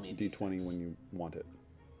extra roll me a D20 D6. when you want it.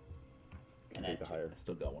 and Take add the 2. higher. I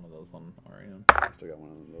still got one of those on Ariane. I still got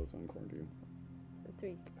one of those on Cornview.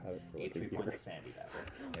 3. Had it for You like get a 3 year. points of sanity that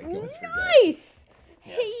way. I always forget. Nice!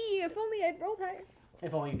 Yeah. Hey, if only I'd rolled higher.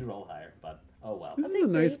 If only you could roll higher, but oh well. This is a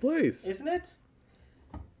nice place. Isn't it?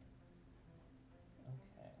 Okay.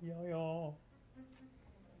 Yo.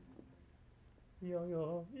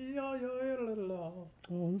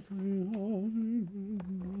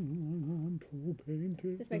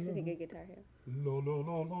 This makes me think of Guitar Hero. La la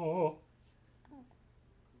la la.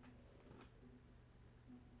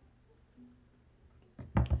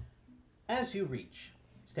 As you reach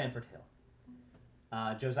Stamford Hill,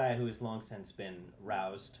 Josiah, who has long since been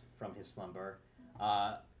roused from his slumber,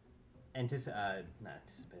 not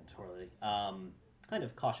anticipatorily, kind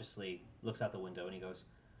of cautiously looks out the window and he goes,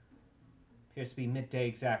 "Appears to be midday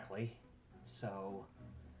exactly, so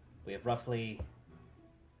we have roughly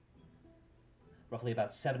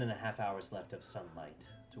about 7.5 hours left of sunlight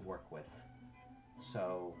to work with.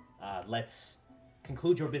 So let's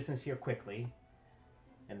conclude your business here quickly.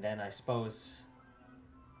 And then I suppose,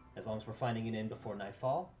 as long as we're finding an inn before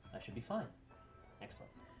nightfall, I should be fine." Excellent.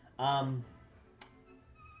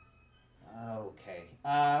 Okay.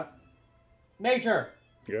 Major,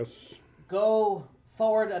 Yes. go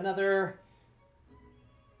forward another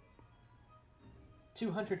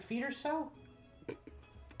 200 feet or so.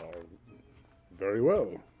 Very well.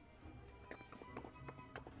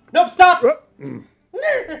 Nope, stop!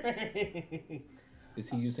 Is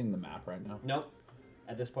he using the map right now? Nope.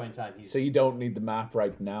 At this point in time, he's. So you don't need the map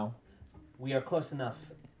right now? We are close enough.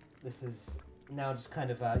 This is now just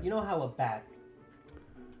kind of you know how a bat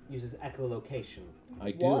uses echolocation.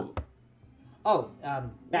 I do. What? Oh,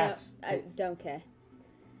 bats. No, I don't care.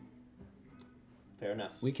 Fair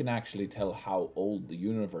enough. We can actually tell how old the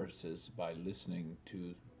universe is by listening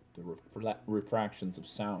to the refractions of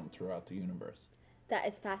sound throughout the universe. That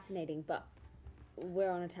is fascinating, but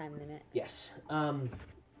we're on a time limit. Yes.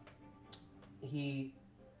 He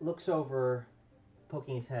looks over,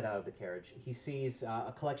 poking his head out of the carriage. He sees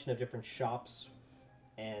a collection of different shops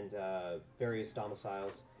and various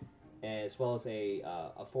domiciles, as well as a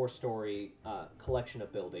 4-story collection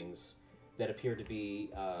of buildings that appear to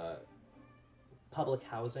be public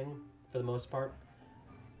housing for the most part.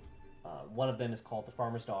 One of them is called the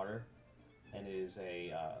Farmer's Daughter, and it is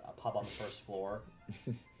a pub on the first floor.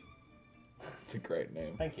 It's a great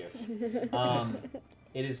name. Thank you.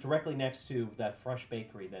 It is directly next to that fresh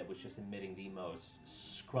bakery that was just emitting the most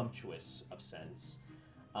scrumptious of scents.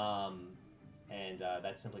 And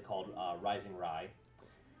that's simply called Rising Rye.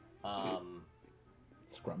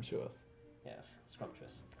 Scrumptious. Yes,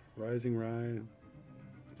 scrumptious. Rising Rye.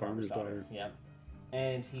 Farmer's Daughter. Yep.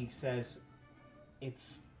 And he says,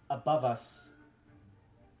 "It's above us,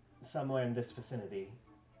 somewhere in this vicinity.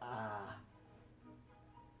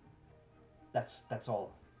 That's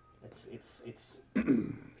all. It's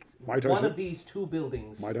Might I one su- of these 2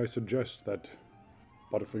 buildings." Might I suggest that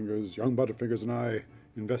young Butterfingers and I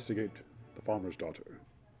investigate the Farmer's Daughter,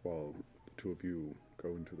 while the 2 of you go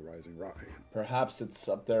into the Rising Rye? Perhaps it's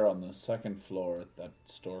up there on the second floor at that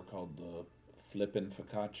store called the Flippin'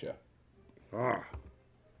 Focaccia. Ah.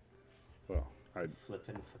 Well, I'd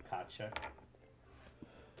Flippin' focaccia.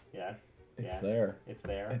 Yeah. It's yeah. there. It's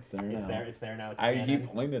there. It's there It's now. there. It's there now. It's I canon. keep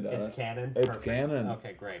pointing at It's it. canon. It's Perfect. canon.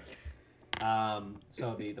 Okay, great.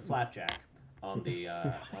 So the flapjack on the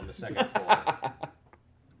second floor.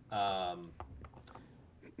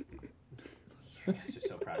 You guys are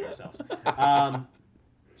so proud of yourselves.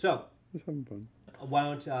 So just having fun. why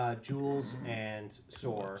don't Jules and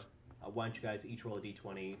Soar? Why don't you guys each roll a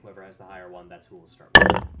d20? Whoever has the higher one, that's who will start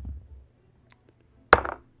with.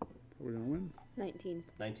 Are we gonna win? 19.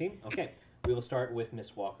 19? Okay. We will start with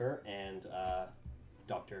Miss Walker and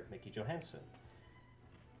Dr. Mickey Johansson.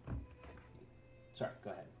 Sorry, go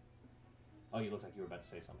ahead. Oh, you looked like you were about to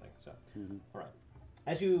say something. So, all right.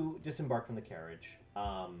 As you disembark from the carriage,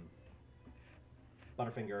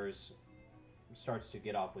 Butterfingers starts to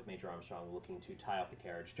get off with Major Armstrong, looking to tie off the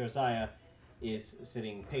carriage. Josiah is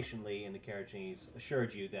sitting patiently in the carriage, and he's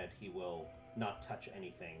assured you that he will not touch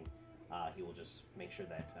anything. He will just make sure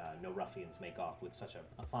that no ruffians make off with such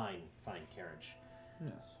a fine carriage.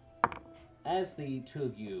 Yes. As the two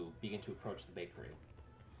of you begin to approach the bakery,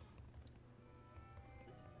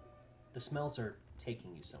 the smells are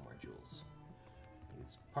taking you somewhere, Jules.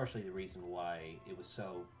 It's partially the reason why it was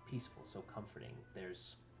so peaceful, so comforting.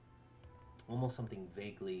 There's almost something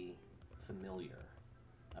vaguely familiar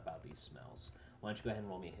about these smells. Why don't you go ahead and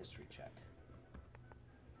roll me a history check?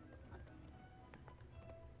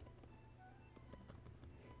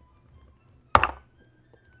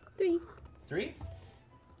 Three?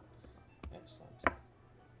 Excellent.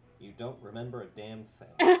 You don't remember a damn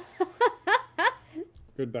thing.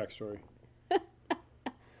 Good backstory.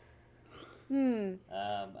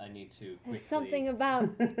 I need to quickly... There's something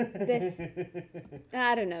about this.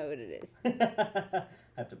 I don't know what it is.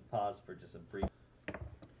 Have to pause for just a brief...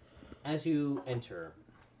 As you enter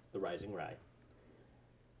the Rising Rye,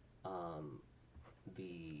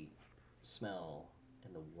 the smell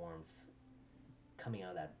and the warmth coming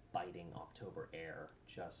out of that biting October air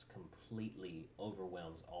just completely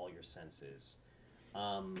overwhelms all your senses.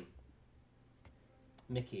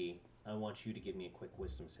 Mickey, I want you to give me a quick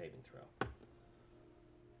wisdom saving throw.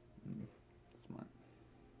 Smart.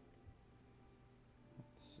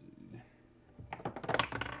 Let's see.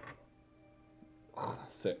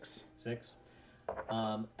 6.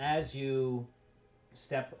 As you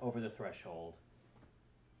step over the threshold,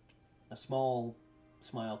 a small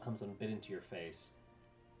smile comes and bit into your face.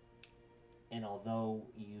 And although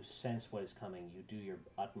you sense what is coming, you do your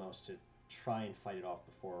utmost to try and fight it off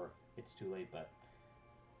before it's too late, but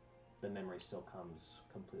the memory still comes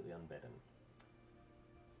completely unbidden.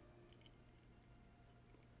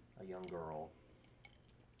 A young girl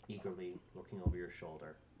eagerly looking over your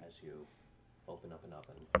shoulder as you open up an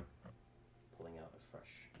oven, pulling out a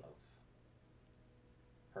fresh loaf.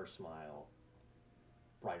 Her smile,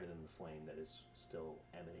 brighter than the flame that is still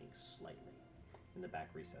emanating slightly in the back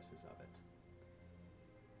recesses of it.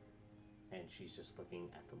 And she's just looking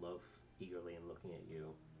at the loaf eagerly and looking at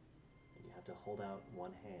you. And you have to hold out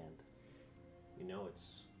one hand. You know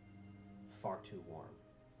it's far too warm.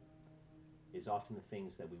 It is often the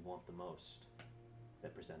things that we want the most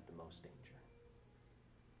that present the most danger.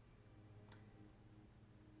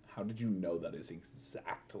 How did you know that is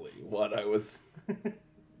exactly what I was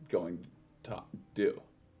going to do?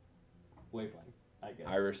 Wavelength, I guess.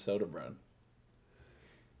 Irish soda bread.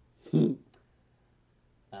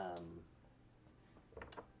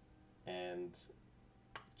 And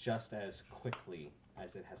just as quickly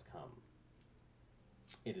as it has come,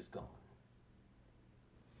 it is gone.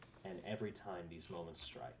 And every time these moments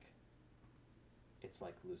strike, it's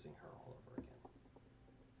like losing her all over again.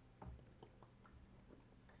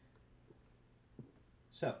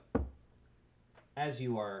 So, as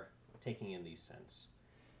you are taking in these scents,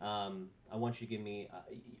 I want you to give me,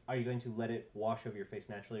 are you going to let it wash over your face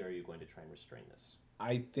naturally, or are you going to try and restrain this?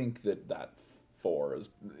 I think that 4 is,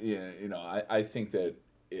 you know, I think that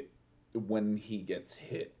when he gets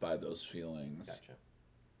hit by those feelings, Gotcha.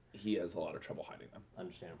 he has a lot of trouble hiding them.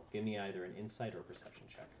 Understandable. Give me either an insight or a perception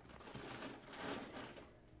check.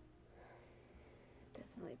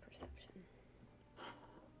 Definitely perception.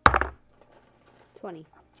 20.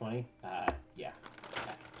 20? Yeah.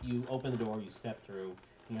 You open the door, you step through,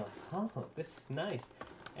 and you're like, oh, this is nice.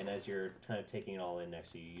 And as you're kind of taking it all in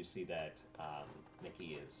next to you, you see that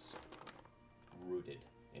Mickey is rooted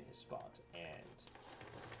in his spot, and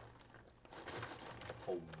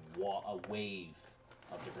a wave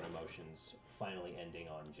of different emotions finally ending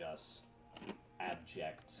on just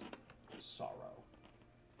abject sorrow.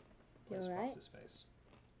 You Plays all across right? his face.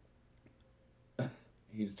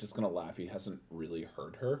 He's just gonna laugh. He hasn't really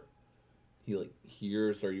heard her. He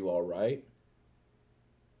hears, "Are you all right?"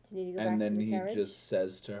 Do you need to go back And then to the he carriage? just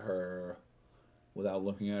says to her, without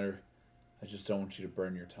looking at her, "I just don't want you to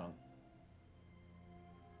burn your tongue."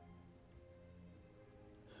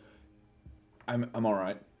 I'm all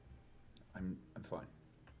right. I'm fine.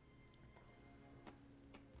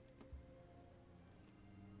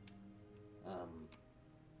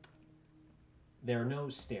 There are no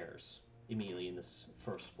stairs immediately in this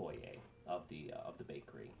first foyer of the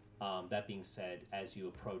bakery. That being said, as you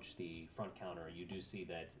approach the front counter, you do see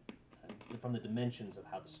that from the dimensions of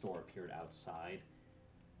how the store appeared outside,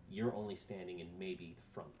 you're only standing in maybe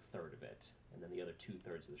the front third of it, and then the other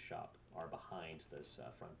 2/3 of the shop are behind this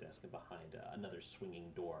front desk and behind another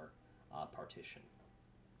swinging door partition.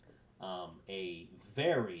 A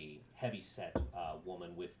very heavy-set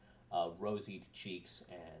woman with rosy cheeks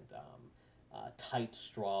and tight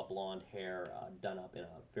straw blonde hair done up in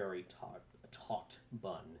a very taut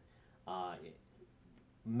bun.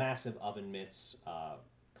 Massive oven mitts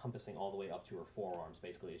compassing all the way up to her forearms,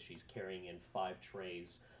 basically, as she's carrying in 5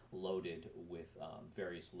 trays loaded with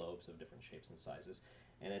various loaves of different shapes and sizes.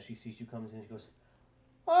 And as she sees you comes in, she goes,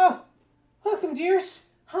 "Oh, welcome, dears.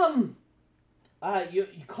 You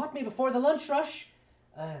caught me before the lunch rush.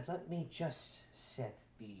 Let me just set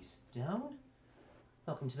these down.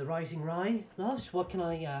 Welcome to the Rising Rye, loves. What can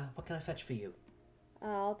I fetch for you?"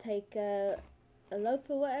 I'll take a loaf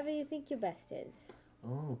of whatever you think your best is.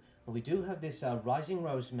 Oh, well, we do have this Rising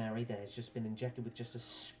Rosemary that has just been injected with just a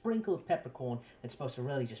sprinkle of peppercorn that's supposed to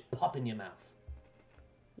really just pop in your mouth.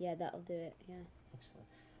 Yeah, that'll do it, yeah. Excellent.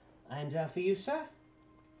 And for you, sir?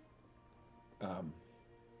 I'm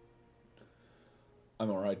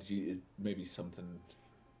all right. Maybe something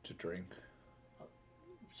to drink.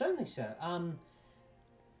 Certainly, sir.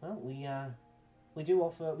 Well, we do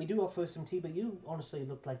offer some tea, but you honestly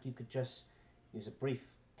look like you could just use a brief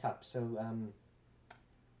cup. So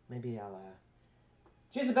maybe I'll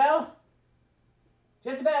Jezebel.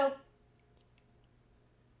 Jezebel.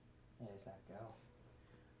 There's that girl.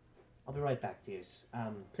 I'll be right back, dears.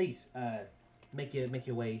 Please make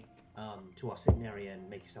your way to our sitting area and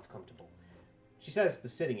make yourself comfortable. She says the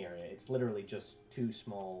sitting area. It's literally just 2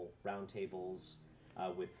 small round tables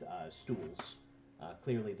with stools.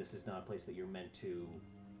 Clearly, this is not a place that you're meant to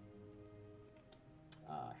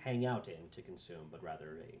hang out in to consume, but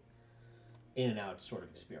rather a in and out sort of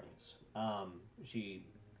experience. She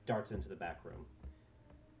darts into the back room,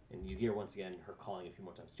 and you hear once again her calling a few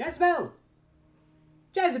more times. Jezebel!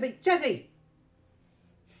 Jezzy!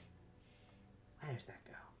 Where's that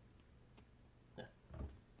girl?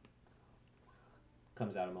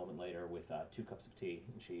 Comes out a moment later with 2 cups of tea,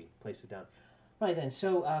 and she places it down. Right then,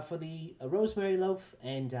 so for the rosemary loaf,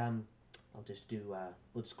 and I'll just do,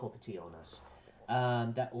 we'll just call the tea on us.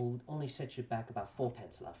 That will only set you back about 4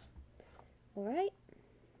 pence, love. All right.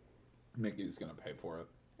 Mickey's gonna pay for it.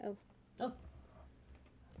 Oh.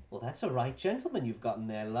 Well, that's a right gentleman you've gotten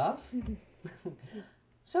there, love.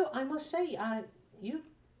 So, I must say, you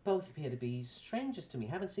both appear to be strangers to me.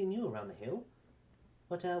 Haven't seen you around the hill.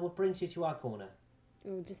 What brings you to our corner?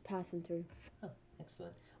 Oh, just passing through. Oh,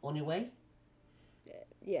 excellent. On your way?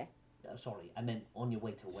 Yeah. Sorry, I meant on your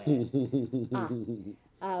way to where?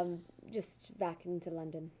 Just back into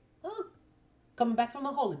London. Oh, coming back from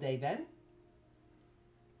a holiday then?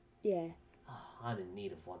 Yeah. Oh, I'm in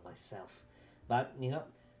need of one myself. But,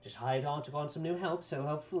 just hired on, took on some new help, so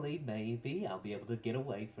hopefully, maybe, I'll be able to get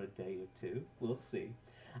away for a day or 2. We'll see.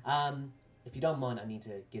 If you don't mind, I need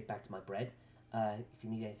to get back to my bread. If you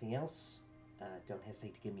need anything else, don't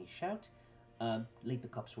hesitate to give me a shout. Leave the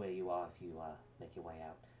cups where you are if you make your way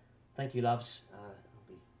out. Thank you, loves. I'll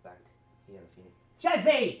be back here if you need.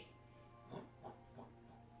 Jazzy!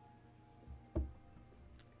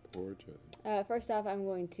 Poor Jesse. First off, I'm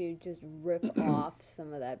going to just rip off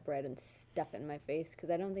some of that bread and stuff it in my face because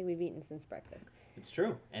I don't think we've eaten since breakfast. It's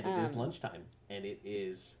true, and it is lunchtime, and it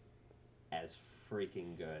is as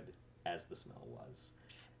freaking good as the smell was.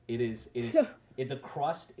 The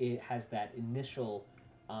crust, it has that initial,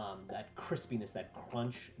 that crispiness, that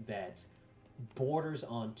crunch that borders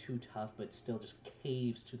on too tough, but still just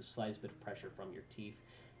caves to the slightest bit of pressure from your teeth,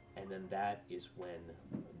 and then that is when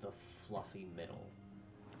the fluffy middle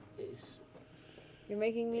is. You're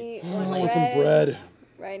making me I want want some bread.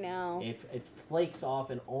 right now. It flakes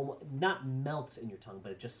off and almost not melts in your tongue,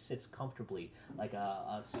 but it just sits comfortably like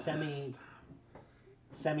a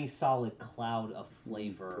semi-solid cloud of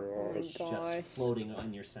flavor Oh my just gosh. floating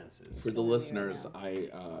on your senses. For the listeners, I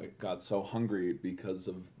got so hungry because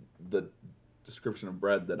of the description of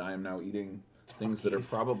bread that I am now eating things that are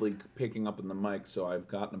probably picking up in the mic, so I've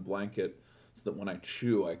gotten a blanket so that when I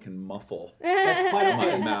chew, I can muffle. That's quite My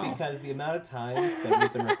okay mouth. because the amount of times that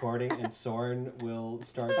we've been recording and Soren will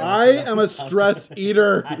start. I am a stress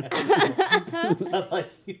eater.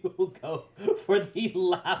 Like you will go for the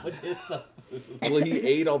loudest of food. Well, he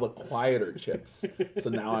ate all the quieter chips, so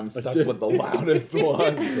now I'm stuck with the loudest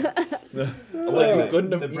ones. Like, you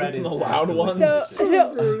couldn't have bread eaten is the loud absolutely ones?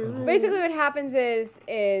 So basically what happens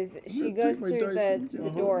is she goes take my through dice the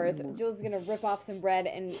and- doors. Jules is going to rip off some bread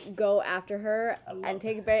and go after her I love and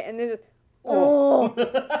take a bite and then just,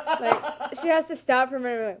 like, she has to stop for a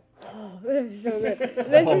minute and be like, oh, this is so good.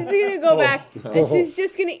 And then she's going to go back and she's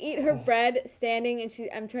just going to eat her bread standing and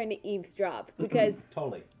I'm trying to eavesdrop because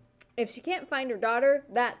Totally. if she can't find her daughter,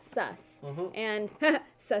 that's sus. And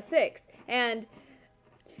sus 6. And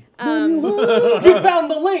You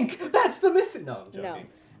found the link. That's the missing. No, I'm joking.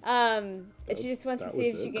 no. She just wants to That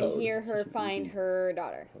see was if she the can code. hear her find her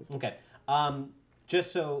daughter. Okay.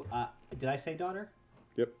 Just so, did I say daughter?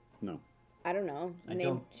 Yep. No. I don't know, I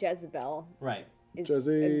named Jezebel. Right. It's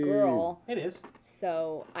Jezzy. a girl. It is.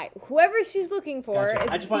 So whoever she's looking for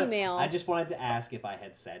Gotcha. is female. I just wanted to ask if I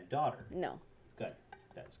had said daughter. No. Good.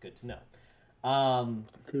 That's good to know.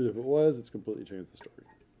 Could if it was, it's completely changed the story.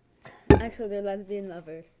 Actually, they're lesbian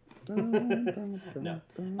lovers. No.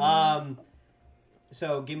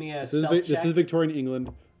 So give me a This stealth is check. Victorian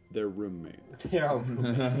England. They're roommates. They're all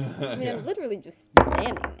roommates. I mean, I'm literally just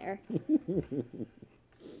standing there.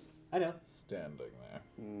 I know. Standing there.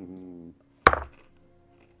 Mm-hmm.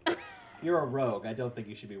 You're a rogue. I don't think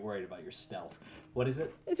you should be worried about your stealth. What is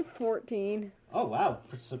it? It's 14. Oh wow,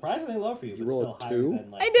 surprisingly low for you, Did but you roll still a higher two?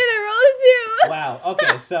 than like. I did. I rolled a 2. Wow.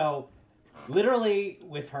 Okay, so literally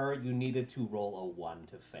with her, you needed to roll a 1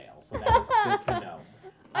 to fail. So that is good to know.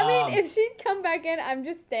 I mean, if she'd come back in, I'm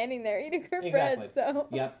just standing there eating her Exactly. bread. So.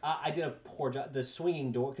 Yep, I did a poor job. The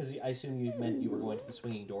swinging door, because I assume you meant you were going to the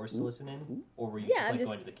swinging doors to listen in, or were you Yeah, just I'm like just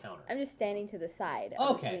going to the counter? I'm just standing to the side.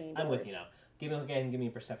 Of the Okay, swinging I'm with doors. you now. Go ahead and give me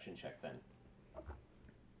a perception check then.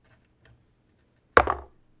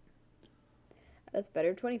 That's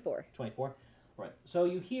better. 24. 24. Right. So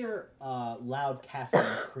you hear loud cascading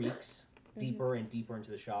creaks deeper and deeper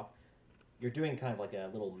into the shop. You're doing kind of like a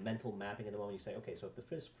little mental mapping at the moment. You say, okay, so if the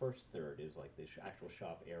first third is like the actual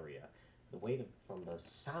shop area, the way from the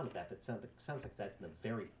sound of that sounds like that's in the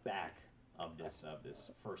very back of this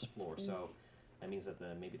first floor. So that means that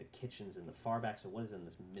maybe the kitchen's in the far back. So what is in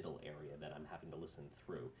this middle area that I'm having to listen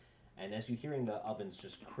through? And as you're hearing the ovens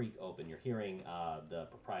just creak open, you're hearing the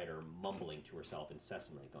proprietor mumbling to herself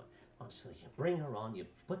incessantly, going, "Oh, so you bring her on, you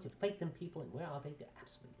take them people, and where are they? They're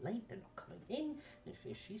absolutely late. They're not coming in.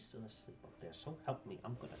 If she's still asleep up there, so help me,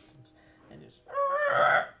 I'm gonna." And there's,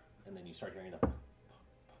 and then you start hearing the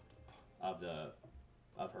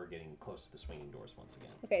of her getting close to the swinging doors once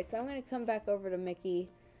again. Okay, so I'm gonna come back over to Mickey.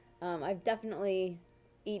 I've definitely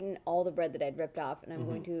eaten all the bread that I'd ripped off, and I'm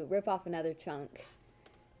going to rip off another chunk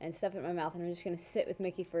and stuff it in my mouth, and I'm just going to sit with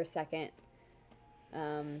Mickey for a second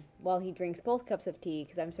while he drinks both cups of tea,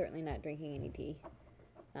 because I'm certainly not drinking any tea.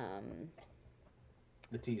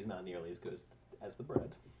 The tea is not nearly as good as the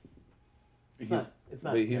bread. It's He's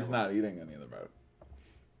not he's terrible. not eating any of the bread.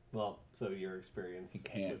 Well, so your experience. He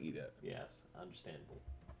can't eat it. Yes, understandable.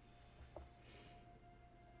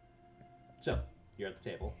 So, you're at the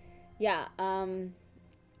table. Yeah, and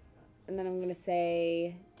then I'm going to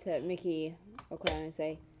say to Mickey, I'm going to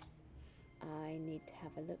say, I need to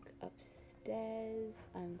have a look upstairs.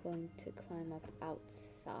 I'm going to climb up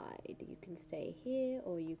outside. You can stay here,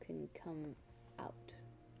 or you can come out.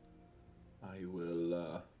 I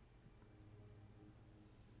will,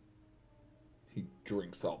 He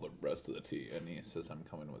drinks all the rest of the tea, and he says, I'm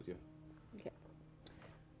coming with you. Okay.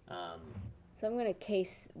 Um, So I'm going to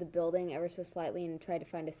case the building ever so slightly and try to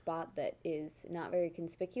find a spot that is not very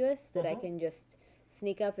conspicuous that I can just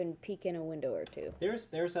sneak up and peek in a window or two.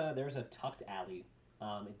 there's a tucked alley.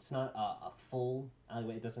 It's not a full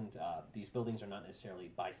alleyway. It doesn't. These buildings are not necessarily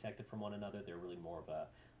bisected from one another. They're really more of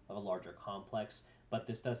a larger complex. But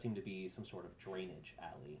this does seem to be some sort of drainage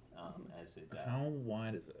alley. As it How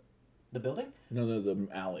wide is it? the building. No, the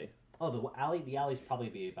alley. Oh, the alley. The alley's probably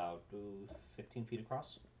be about 15 feet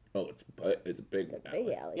across. Oh, it's a big The alley.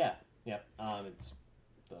 big alley. Yeah, yeah. Yep.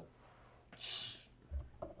 So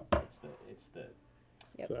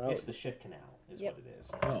It's the shit canal, is Yep. what it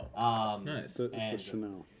is. Oh, nice. it's the and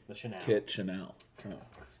Chanel. The Chanel. Kit Chanel. Oh.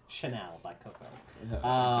 Chanel by Coco.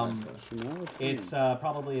 Exactly. Chanel. It's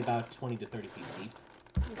probably about 20 to 30 feet deep.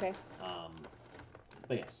 Okay.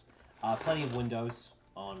 But yes, plenty of windows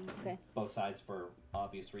on Okay. both sides for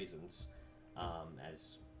obvious reasons.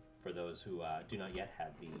 As for those who do not yet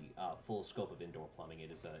have the full scope of indoor plumbing,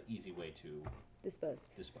 it is an easy way to Dispose.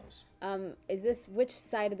 dispose. Is this, which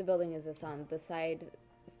side of the building is this on? The side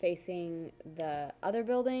facing the other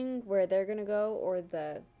building where they're going to go, or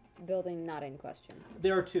the building not in question?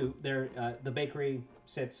 There are two. The bakery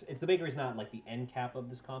sits. The bakery's not like the end cap of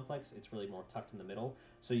this complex. It's really more tucked in the middle.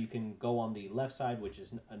 So you can go on the left side, which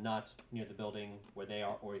is not near the building where they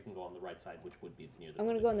are, or you can go on the right side, which would be near the I'm building.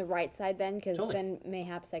 going to go on the right side then, because Totally. then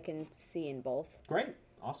mayhaps I can see in both. Great,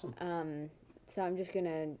 awesome. So I'm just going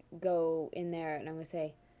to go in there and I'm going to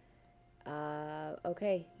say,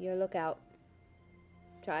 okay, your lookout.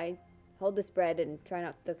 Hold this bread and try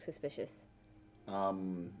not to look suspicious.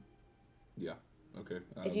 Yeah. Okay.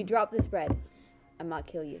 If you drop this bread, I might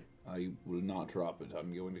kill you. I will not drop it.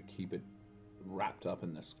 I'm going to keep it wrapped up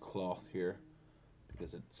in this cloth here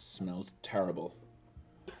because it smells terrible.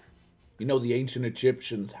 You know, the ancient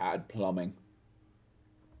Egyptians had plumbing.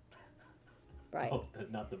 Right. Oh,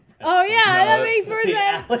 not the. Oh yeah, No, that that's makes more the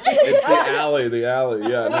sense. alley. It's the alley.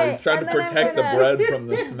 Yeah, no, Okay, he's trying and to then I'm protect the gonna- bread from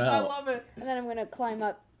the I smell. love it. And then I'm gonna climb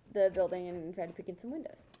up the building and try to peek in some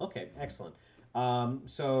windows. Okay, excellent.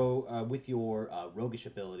 With your roguish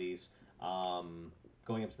abilities,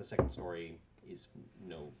 going up to the second story is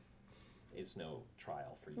no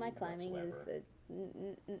trial for you My climbing whatsoever. is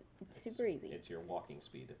super easy. It's your walking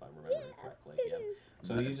speed, if I'm remembering correctly. It Yep. is.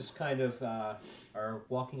 So you just kind of are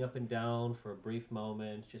walking up and down for a brief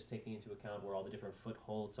moment, just taking into account where all the different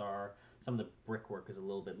footholds are. Some of the brickwork is a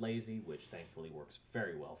little bit lazy, which thankfully works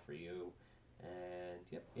very well for you. And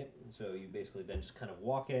yep. And so you basically then just kind of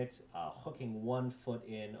walk it, hooking one foot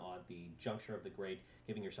in on the juncture of the grate,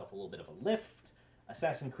 giving yourself a little bit of a lift.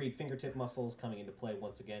 Assassin's Creed fingertip muscles coming into play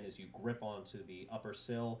once again as you grip onto the upper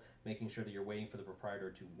sill, making sure that you're waiting for the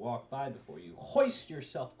proprietor to walk by before you hoist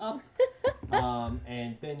yourself up.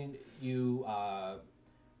 And then you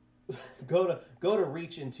go to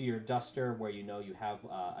reach into your duster where you know you have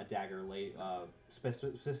a dagger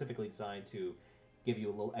specifically designed to give you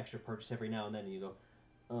a little extra purchase every now and then, and you go,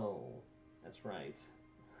 oh, that's right.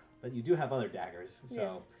 But you do have other daggers, so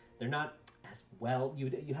Yes. they're not as well.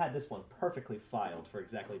 You had this one perfectly filed for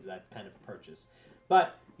exactly that kind of purchase,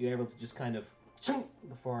 but you're able to just kind of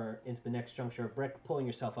before into the next juncture of brick, pulling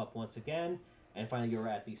yourself up once again, and finally you're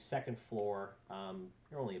at the second floor.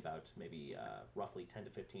 You're only about maybe roughly 10 to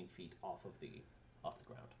 15 feet off the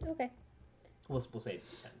ground. Okay. We'll say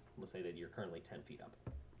 10. We'll say that you're currently 10 feet up.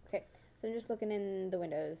 Okay. So I'm just looking in the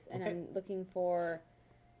windows, and Okay. I'm looking for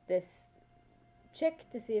this chick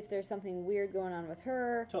to see if there's something weird going on with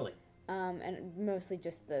her. Totally. And mostly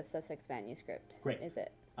just the Sussex manuscript. Great. Is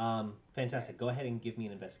it? Fantastic. Go ahead and give me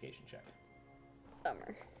an investigation check.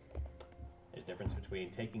 Bummer. There's a difference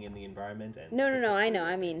between taking in the environment and... No, I specifically- know.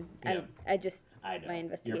 I mean, Yeah. I just I know. my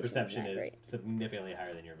investigation Your perception isn't is that great. significantly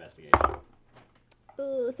higher than your investigation.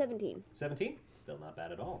 Ooh, 17. 17? Still not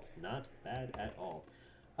bad at all. Not bad at all.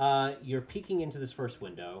 You're peeking into this first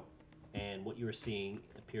window, and what you are seeing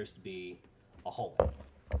appears to be a hallway.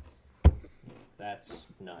 That's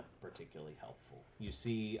not particularly helpful. You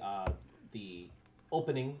see the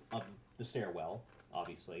opening of the stairwell,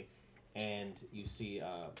 obviously, and you see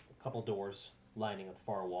a couple doors lining up the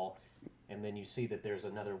far wall, and then you see that there's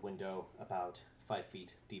another window about 5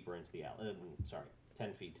 feet deeper into the alley.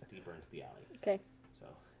 10 feet deeper into the alley. Okay. So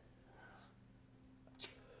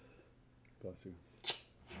Bless you.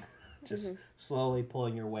 just slowly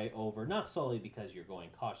pulling your way over, not slowly because you're going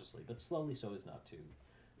cautiously, but slowly so as not to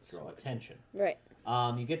draw attention. Right.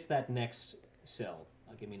 You get to that next sill.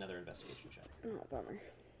 Give me another investigation check. Oh, bummer.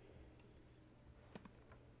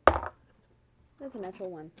 That's a natural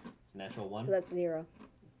 1. It's a natural 1. So that's 0.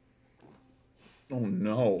 Oh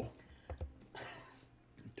no.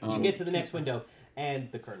 You get to the next window,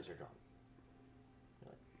 and the curtains are drawn.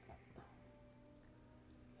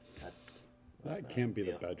 You're like, That can't be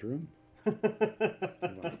the bedroom.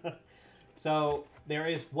 So there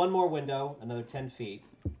is one more window, another 10 feet,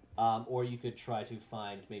 or you could try to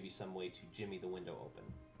find maybe some way to jimmy the window open.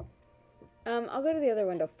 I'll go to the other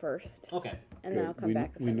window first, Okay, and then I'll come we,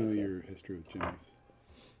 back. If We I know need to. your history with Jimmy's.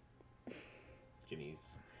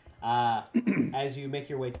 Jimmy's. As you make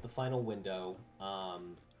your way to the final window,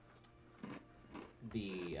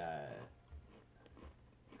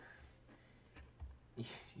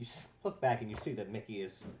 you look back and you see that Mickey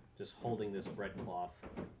is just holding this bread cloth,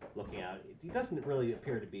 looking out. He doesn't really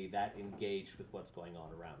appear to be that engaged with what's going on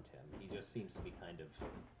around him. He just seems to be kind of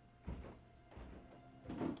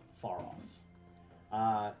far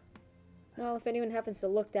off. Well, if anyone happens to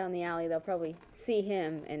look down the alley, they'll probably see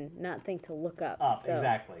him and not think to look up. Up, so.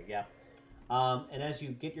 exactly, yeah. And as you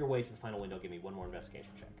get your way to the final window, give me one more investigation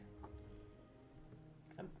check.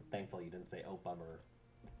 I'm thankful you didn't say, oh, bummer,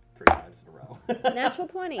 3 times in a row. Natural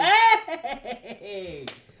 20. Hey!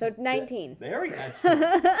 So 19. There we go.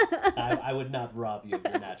 I would not rob you of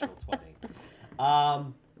your natural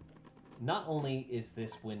 20. Not only is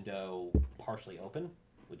this window partially open,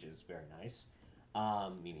 which is very nice,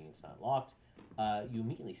 meaning it's not locked, you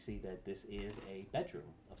immediately see that this is a bedroom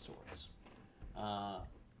of sorts.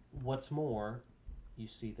 What's more, you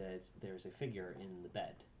see that there's a figure in the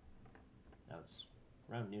bed. Now it's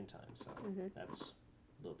around noontime, so that's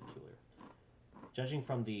a little peculiar. Judging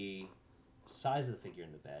from the size of the figure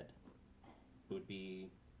in the bed, it would be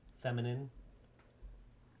feminine.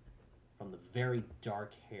 From the very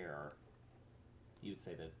dark hair, you'd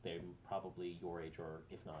say that they're probably your age or,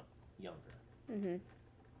 if not, younger. Mm-hmm.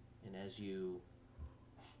 And as you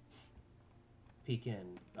peek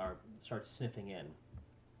in, or start sniffing in,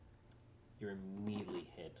 you're immediately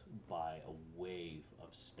hit by a wave of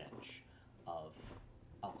stench of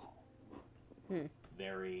alcohol.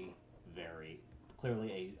 Very, very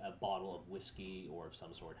clearly a bottle of whiskey or of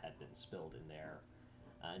some sort had been spilled in there.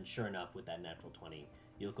 And sure enough, with that natural 20,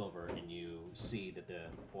 you look over and you see that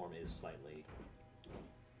the form is slightly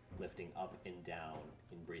lifting up and down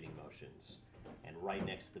in breathing motions. And right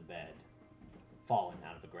next to the bed, fallen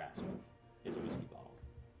out of a grasp, is a whiskey bottle.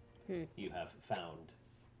 You have found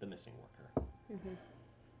the missing worker.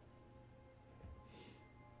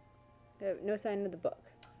 No sign of the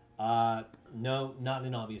book. No, not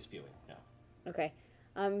an obvious viewing, no. Okay.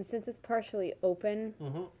 Since it's partially open,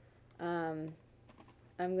 I'm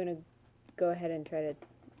gonna go ahead and try to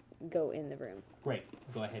go in the room. Great.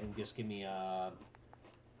 Go ahead and just give me a...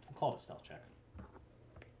 We'll call it a stealth check.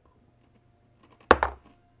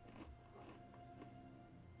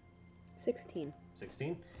 16.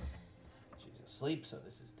 16. She's asleep, so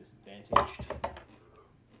this is disadvantaged.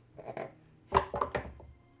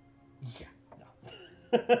 Yeah, no.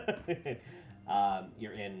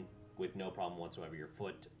 You're in with no problem whatsoever. Your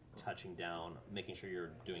foot touching down, making sure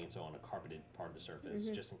you're doing it so on a carpeted part of the surface,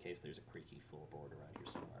 just in case there's a creaky floorboard around here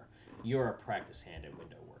somewhere. You're a practice hand at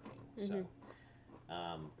window working, so...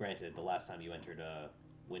 granted, the last time you entered a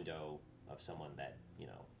window of someone that,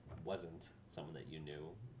 wasn't someone that you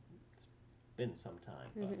knew, it's been some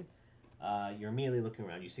time, but you're immediately looking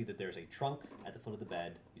around. You see that there's a trunk at the foot of the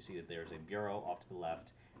bed, you see that there's a bureau off to the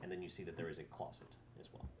left, and then you see that there is a closet as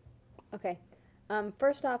well. Okay.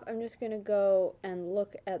 First off, I'm just gonna go and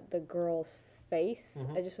look at the girl's face.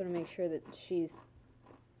 I just want to make sure that she's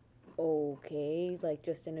okay, like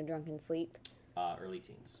just in a drunken sleep. Early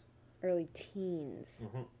teens. Early teens.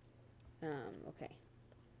 Okay.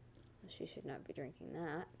 She should not be drinking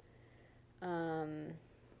that. And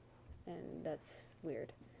that's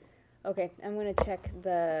weird. Okay, I'm gonna check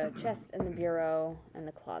the chest and the bureau and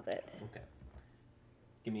the closet. Okay.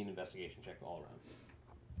 Give me an investigation check all around.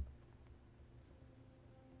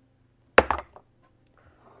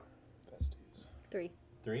 3.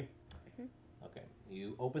 3? Okay.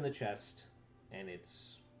 You open the chest, and it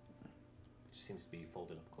seems to be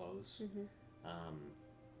folded up clothes. You kind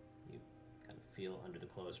of feel under the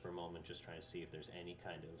clothes for a moment, just trying to see if there's any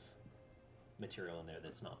kind of material in there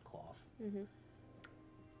that's not cloth. No.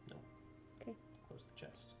 Okay. Close the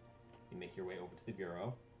chest. You make your way over to the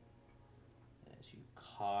bureau. As you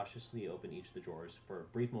cautiously open each of the drawers, for a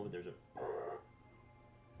brief moment, there's a...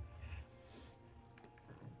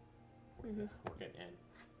 Work it, and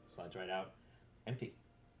slides right out. Empty.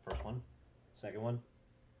 First one. Second one.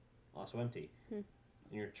 Also empty. And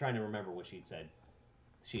you're trying to remember what she'd said.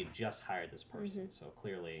 She had just hired this person, so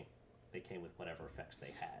clearly they came with whatever effects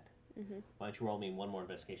they had. Why don't you roll me one more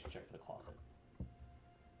investigation check for the closet?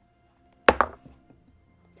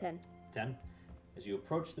 10. 10. As you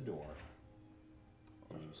approach the door,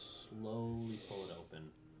 and you slowly pull it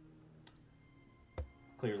open,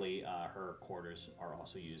 clearly her quarters are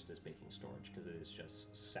also used as baking storage because it is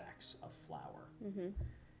just sacks of flour.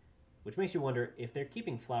 Which makes you wonder, if they're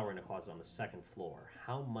keeping flour in a closet on the second floor,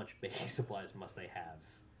 how much baking supplies must they have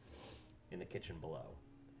in the kitchen below?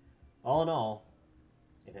 All in all,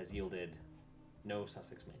 it has yielded no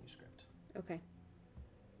Sussex manuscript. Okay.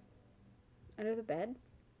 Under the bed?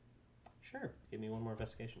 Sure. Give me one more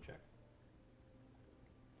investigation check.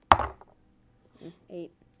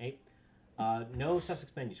 8. 8. No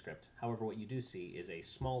Sussex manuscript. However, what you do see is a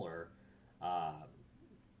smaller,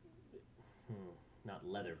 not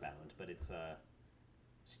leather bound, but it's a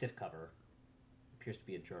stiff cover. Appears to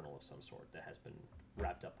be a journal of some sort that has been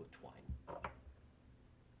wrapped up with twine.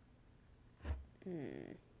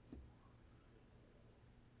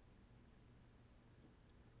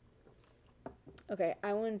 Okay,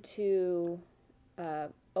 I want to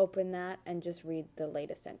open that and just read the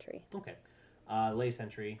latest entry. Okay. Latest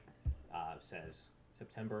entry says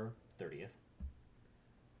September 30th.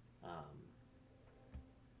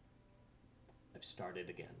 I've started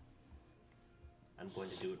again. I'm going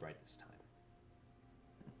to do it right this time.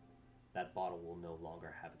 That bottle will no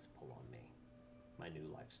longer have its pull on me. My new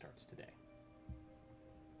life starts today.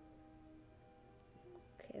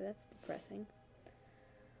 Okay, that's depressing.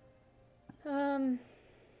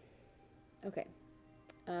 Okay.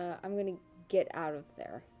 I'm gonna get out of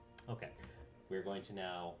there. Okay. We're going to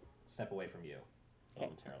now step away from you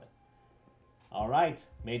momentarily. All right,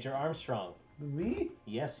 Major Armstrong. Me?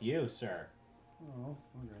 Yes, you, sir. Oh,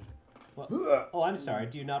 okay. Well, oh, I'm sorry.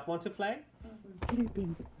 Do you not want to play?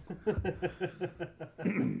 Sleeping.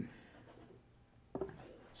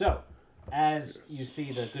 So, as you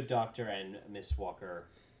see the good doctor and Miss Walker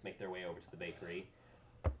make their way over to the bakery,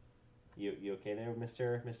 you okay there,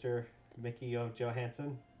 Mr. Mickey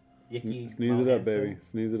Johansson? Yicky Sneeze it up, Mohanson? baby.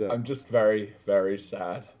 Sneeze it up. I'm just very, very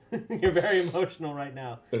sad. You're very emotional right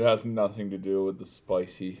now. It has nothing to do with the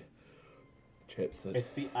spicy chips.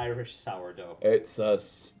 It's the Irish sourdough. It's the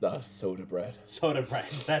soda bread. Soda bread,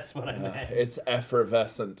 that's what I meant. It's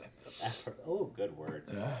effervescent. Oh, good word.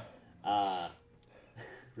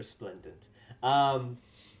 Resplendent.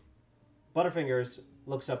 Butterfingers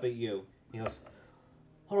looks up at you. He goes,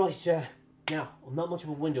 all right, sir. Now, I'm not much of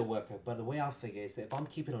a window worker, but the way I figure is that if I'm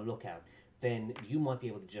keeping a lookout, then you might be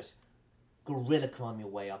able to just gorilla climb your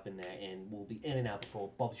way up in there, and we'll be in and out before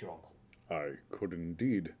Bob's your uncle. I could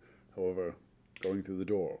indeed. However, going through the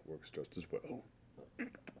door works just as well.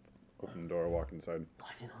 Open the door, walk inside. Why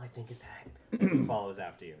didn't I think of that? As he follows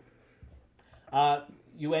after you.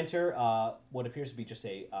 You enter what appears to be just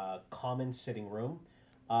a common sitting room.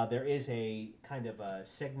 There is a kind of a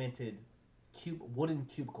segmented wooden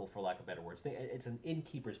cubicle, for lack of better words. It's an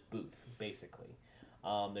innkeeper's booth, basically.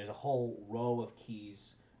 There's a whole row of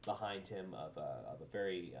keys behind him of a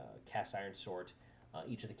very cast iron sort.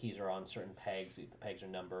 Each of the keys are on certain pegs. The pegs are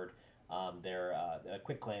numbered. At a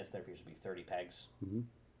quick glance, there appears to be 30 pegs. Mm-hmm.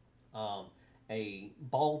 A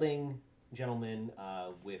balding gentleman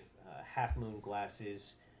with half-moon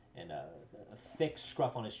glasses and a thick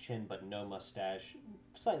scruff on his chin, but no mustache,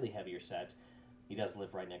 slightly heavier set. He does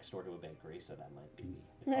live right next door to a bakery, so that might be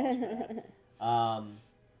the cause for that.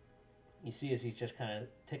 You see as he's just kind of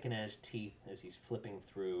picking at his teeth as he's flipping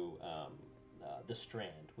through The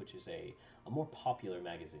Strand, which is a more popular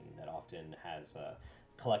magazine that often has a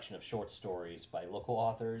collection of short stories by local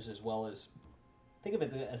authors, as well as, think of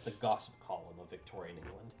it as the gossip column of Victorian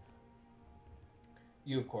England.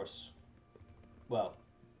 You, of course, well,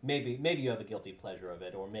 maybe you have a guilty pleasure of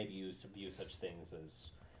it, or maybe you view such things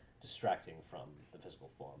as distracting from the physical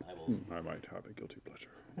form. I might have a guilty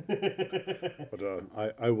pleasure. But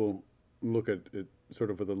I will look at it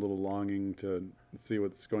sort of with a little longing to see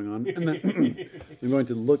what's going on. And then I'm going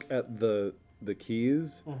to look at the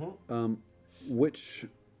keys. Mm-hmm. Which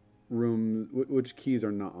keys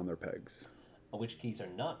are not on their pegs? Which keys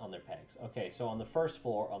are not on their pegs? Okay, so on the first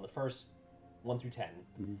floor, on the first 1 through 10,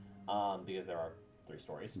 because there are 3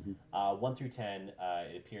 stories, 1 through 10,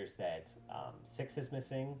 it appears that 6 is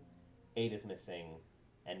missing, 8 is missing,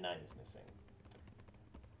 and 9 is missing.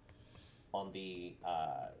 On the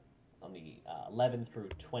 11 through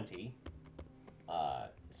 20,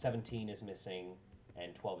 17 is missing,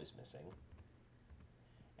 and 12 is missing.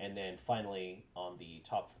 And then finally, on the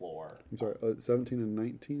top floor... I'm sorry, 17 and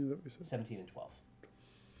 19, is that what you said? 17 and 12.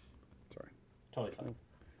 Sorry. Totally fine.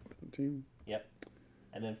 17. Yep.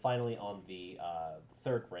 And then finally, on the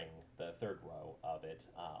third ring, the third row of it,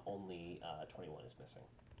 only 21 is missing.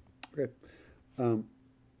 Okay. I'm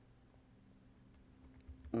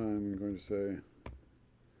going to say...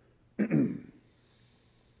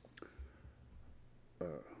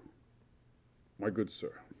 my good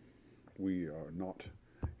sir, we are not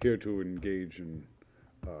here to engage in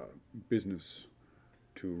business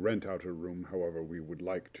to rent out a room. However, we would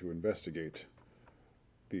like to investigate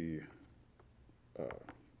the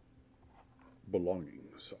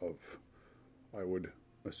belongings of, I would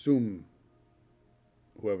assume,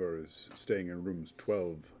 whoever is staying in rooms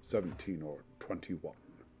 12, 17, or 21.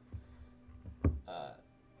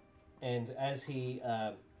 And as he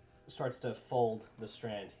starts to fold the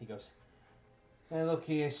strand, he goes, "Now look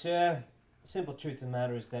here, sir. Simple truth of the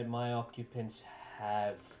matter is that my occupants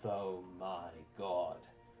have, oh my god."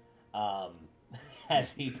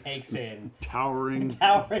 As he takes in... Towering.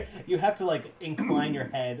 You have to, like, incline your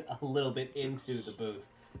head a little bit into the booth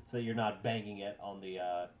so that you're not banging it on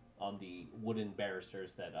the wooden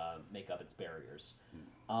barristers that make up its barriers.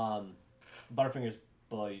 Butterfingers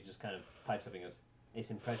below you just kind of pipes up and goes, "It's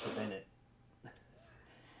impressive, isn't it?"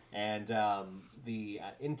 And the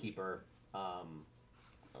innkeeper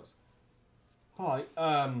goes, "Hi,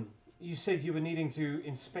 you said you were needing to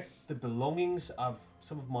inspect the belongings of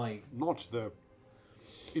some of my..." Not the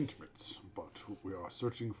intimates, but we are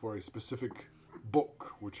searching for a specific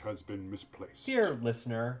book which has been misplaced. Dear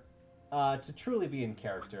listener, to truly be in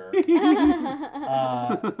character,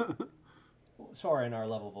 Soren, our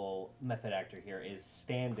lovable method actor here, is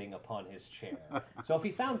standing upon his chair. So if he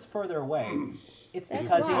sounds further away, it's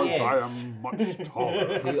because he is. I am much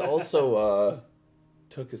taller. He also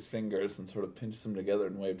took his fingers and sort of pinched them together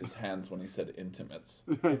and waved his hands when he said intimates.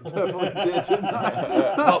 I definitely did, didn't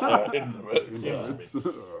I? Not intimates.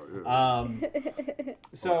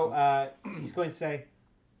 So he's going to say,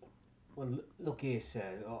 "Well, look here,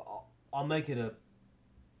 sir. I'll make it a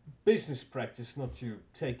business practice not to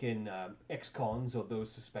take in ex-cons or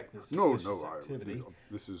those suspected of suspicious activity."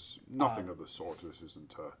 This is nothing of the sort. This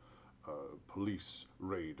isn't a police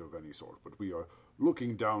raid of any sort, but we are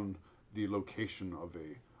looking down the location of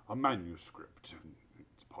a manuscript, and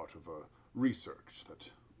it's part of a research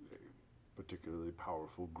that a particularly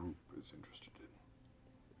powerful group is interested in.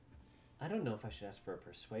 I don't know if I should ask for a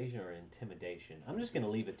persuasion or intimidation. I'm just going to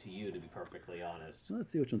leave it to you, to be perfectly honest.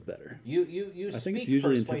 Let's see which one's better. You I think speak it's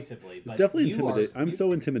usually persuasively, It's but definitely you intimidating. are, I'm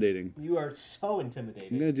so intimidating. You are so I'm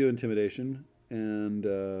intimidating. gonna do intimidation, and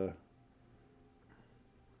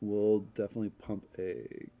we'll definitely pump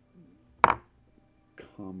a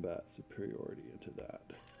combat superiority into that.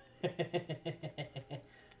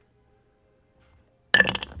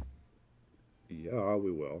 Yeah,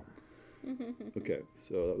 we will. Okay,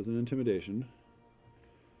 so that was an intimidation.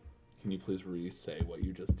 Can you please re-say what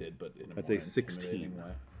you just did, but in a I'd more say 16. intimidating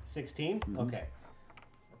way? 16? Mm-hmm. Okay.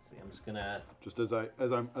 Let's see. I'm just gonna. Just as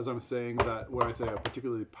I'm saying that, when I say a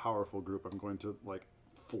particularly powerful group, I'm going to like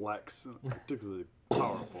flex particularly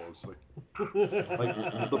powerful. It's like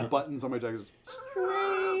the buttons on my jacket,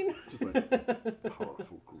 just like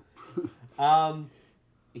powerful group.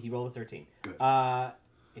 He rolled a 13. Good.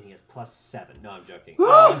 And he has +7. No, I'm joking.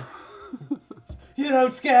 You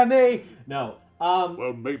don't scare me. No.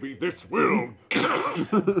 Well, maybe this will.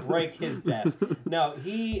 Break his desk. No,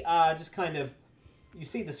 he just kind of. You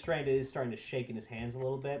see the strand is starting to shake in his hands a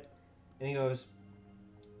little bit, and he goes,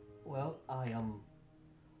 "Well, I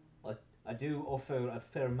do offer a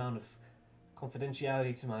fair amount of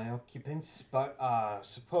confidentiality to my occupants, but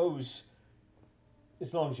suppose,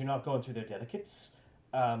 as long as you're not going through their delicates,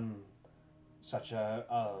 such a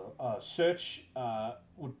search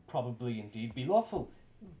would probably indeed be lawful,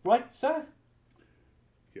 right, sir?"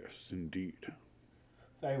 Yes, indeed.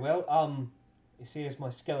 Very well. You see, here's my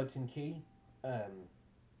skeleton key.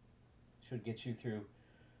 Should get you through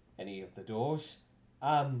any of the doors.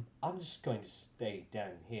 I'm just going to stay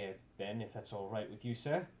down here then, if that's all right with you,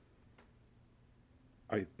 sir.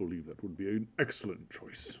 I believe that would be an excellent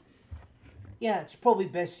choice. Yeah, it's probably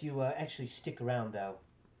best you actually stick around, though.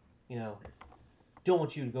 You know, don't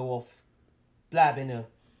want you to go off blabbing or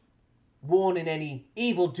warning any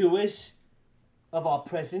evildoers of our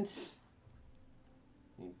presence.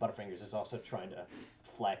 And Butterfingers is also trying to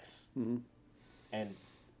flex. Mm-hmm. And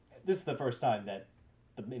this is the first time that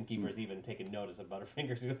the innkeeper's even taken notice of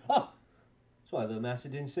Butterfingers. He goes, "Oh, that's why the master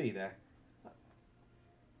didn't see you there."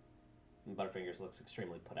 And Butterfingers looks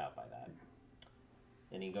extremely put out by that.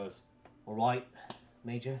 And he goes, "All right,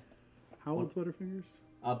 Major." How old's Butterfingers?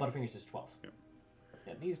 Butterfingers is 12. Yep.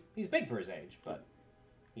 Yeah, he's big for his age, but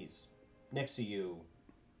he's next to you.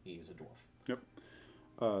 He's a dwarf. Yep.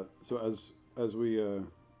 So as we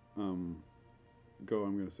go,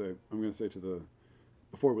 I'm gonna say to the,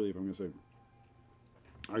 before we leave, I'm gonna say,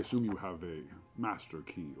 I assume you have a master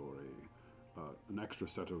key or an extra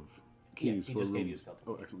set of keys he for just a gave room. you a skeleton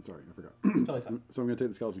Oh, key. excellent. Sorry, I forgot. Totally fine. So I'm gonna take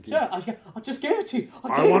the skeleton key. Sir, I just gave it to you.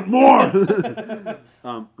 I want more.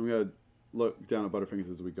 I'm gonna look down at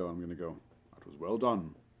Butterfingers as we go. I'm gonna go, that was well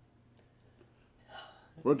done.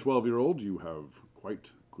 For a 12-year-old, you have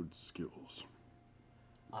quite good skills.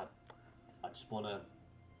 I just want to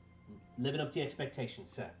living up to your expectations,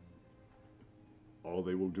 sir. All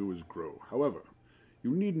they will do is grow. However,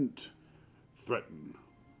 you needn't threaten.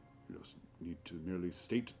 You just need to merely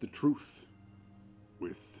state the truth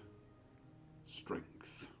with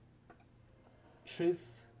strength. Truth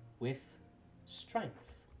with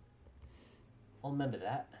strength. I'll remember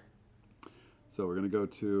that. So we're gonna go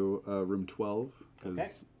to room 12 because Okay.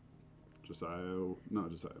 Josiah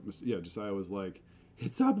was like,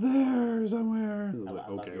 "It's up there somewhere." I was I like,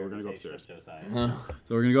 love okay, your we're gonna go imitation of upstairs. Josiah.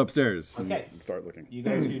 So we're gonna go upstairs. Okay. And start looking. You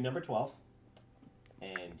go to number 12,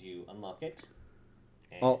 and you unlock it.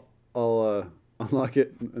 And I'll unlock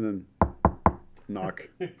it and then knock.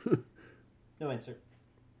 no answer.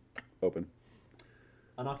 Open.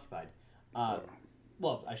 Unoccupied.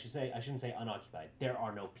 Well, I shouldn't say unoccupied. There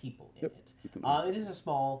are no people in Yep. it. It is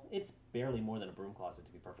it's barely more than a broom closet,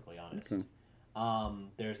 to be perfectly honest. Okay.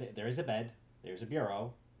 There is a bed, there's a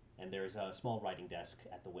bureau, and there's a small writing desk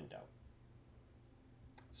at the window.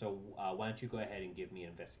 So why don't you go ahead and give me an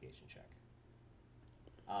investigation check?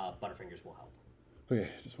 Butterfingers will help. Okay,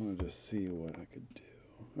 just wanted to see what I could do.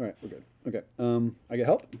 All right, we're good. Okay, I get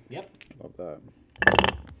help? Yep. Love that.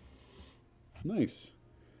 Nice.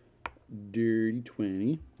 Dirty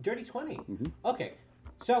 20. Dirty 20. Mm-hmm. Okay.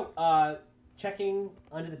 So, checking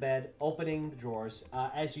under the bed, opening the drawers.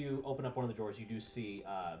 As you open up one of the drawers, you do see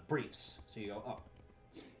briefs. So you go, oh,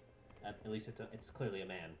 at least it's clearly a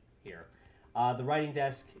man here. The writing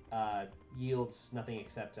desk yields nothing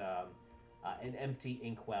except an empty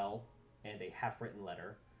inkwell and a half-written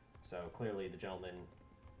letter. So clearly the gentleman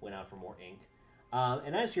went out for more ink.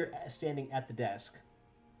 And as you're standing at the desk,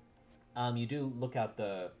 you do look out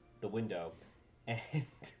the window, and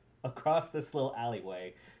across this little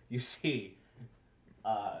alleyway, you see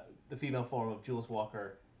the female form of Jules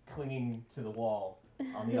Walker clinging to the wall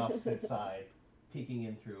on the opposite side, peeking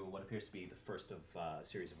in through what appears to be the first of a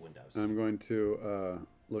series of windows. I'm going to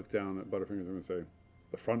look down at Butterfingers. I'm going to say,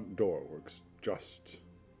 the front door works just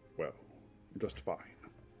fine.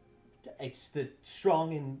 It's the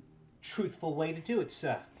strong and truthful way to do it,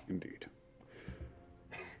 sir. Indeed.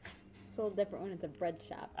 It's a little different when it's a bread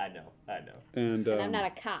shop. I know. And And I'm not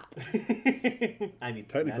a cop. I mean,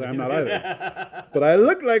 technically, I'm not either. But I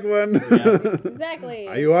look like one. Exactly.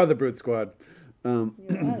 You are the Brute Squad. You are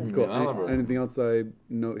the Cool. Brute. Anything else I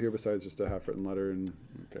note here besides just a half-written letter? And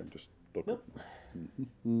okay, just look. Nope.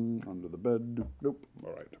 Under the bed. Nope.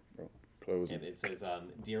 All right. Well, close. And it says,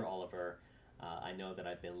 Dear Oliver, I know that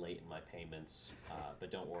I've been late in my payments,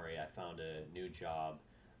 but don't worry, I found a new job.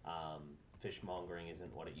 Fishmongering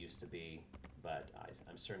isn't what it used to be, but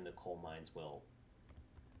I'm certain the coal mines will.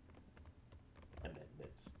 And then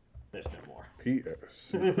there's no more.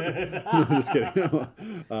 P.S. No, I'm just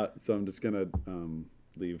kidding. So I'm just going to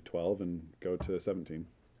leave 12 and go to 17.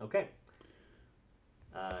 Okay.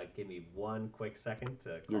 Give me one quick second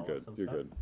to call You're good. some You're stuff. good.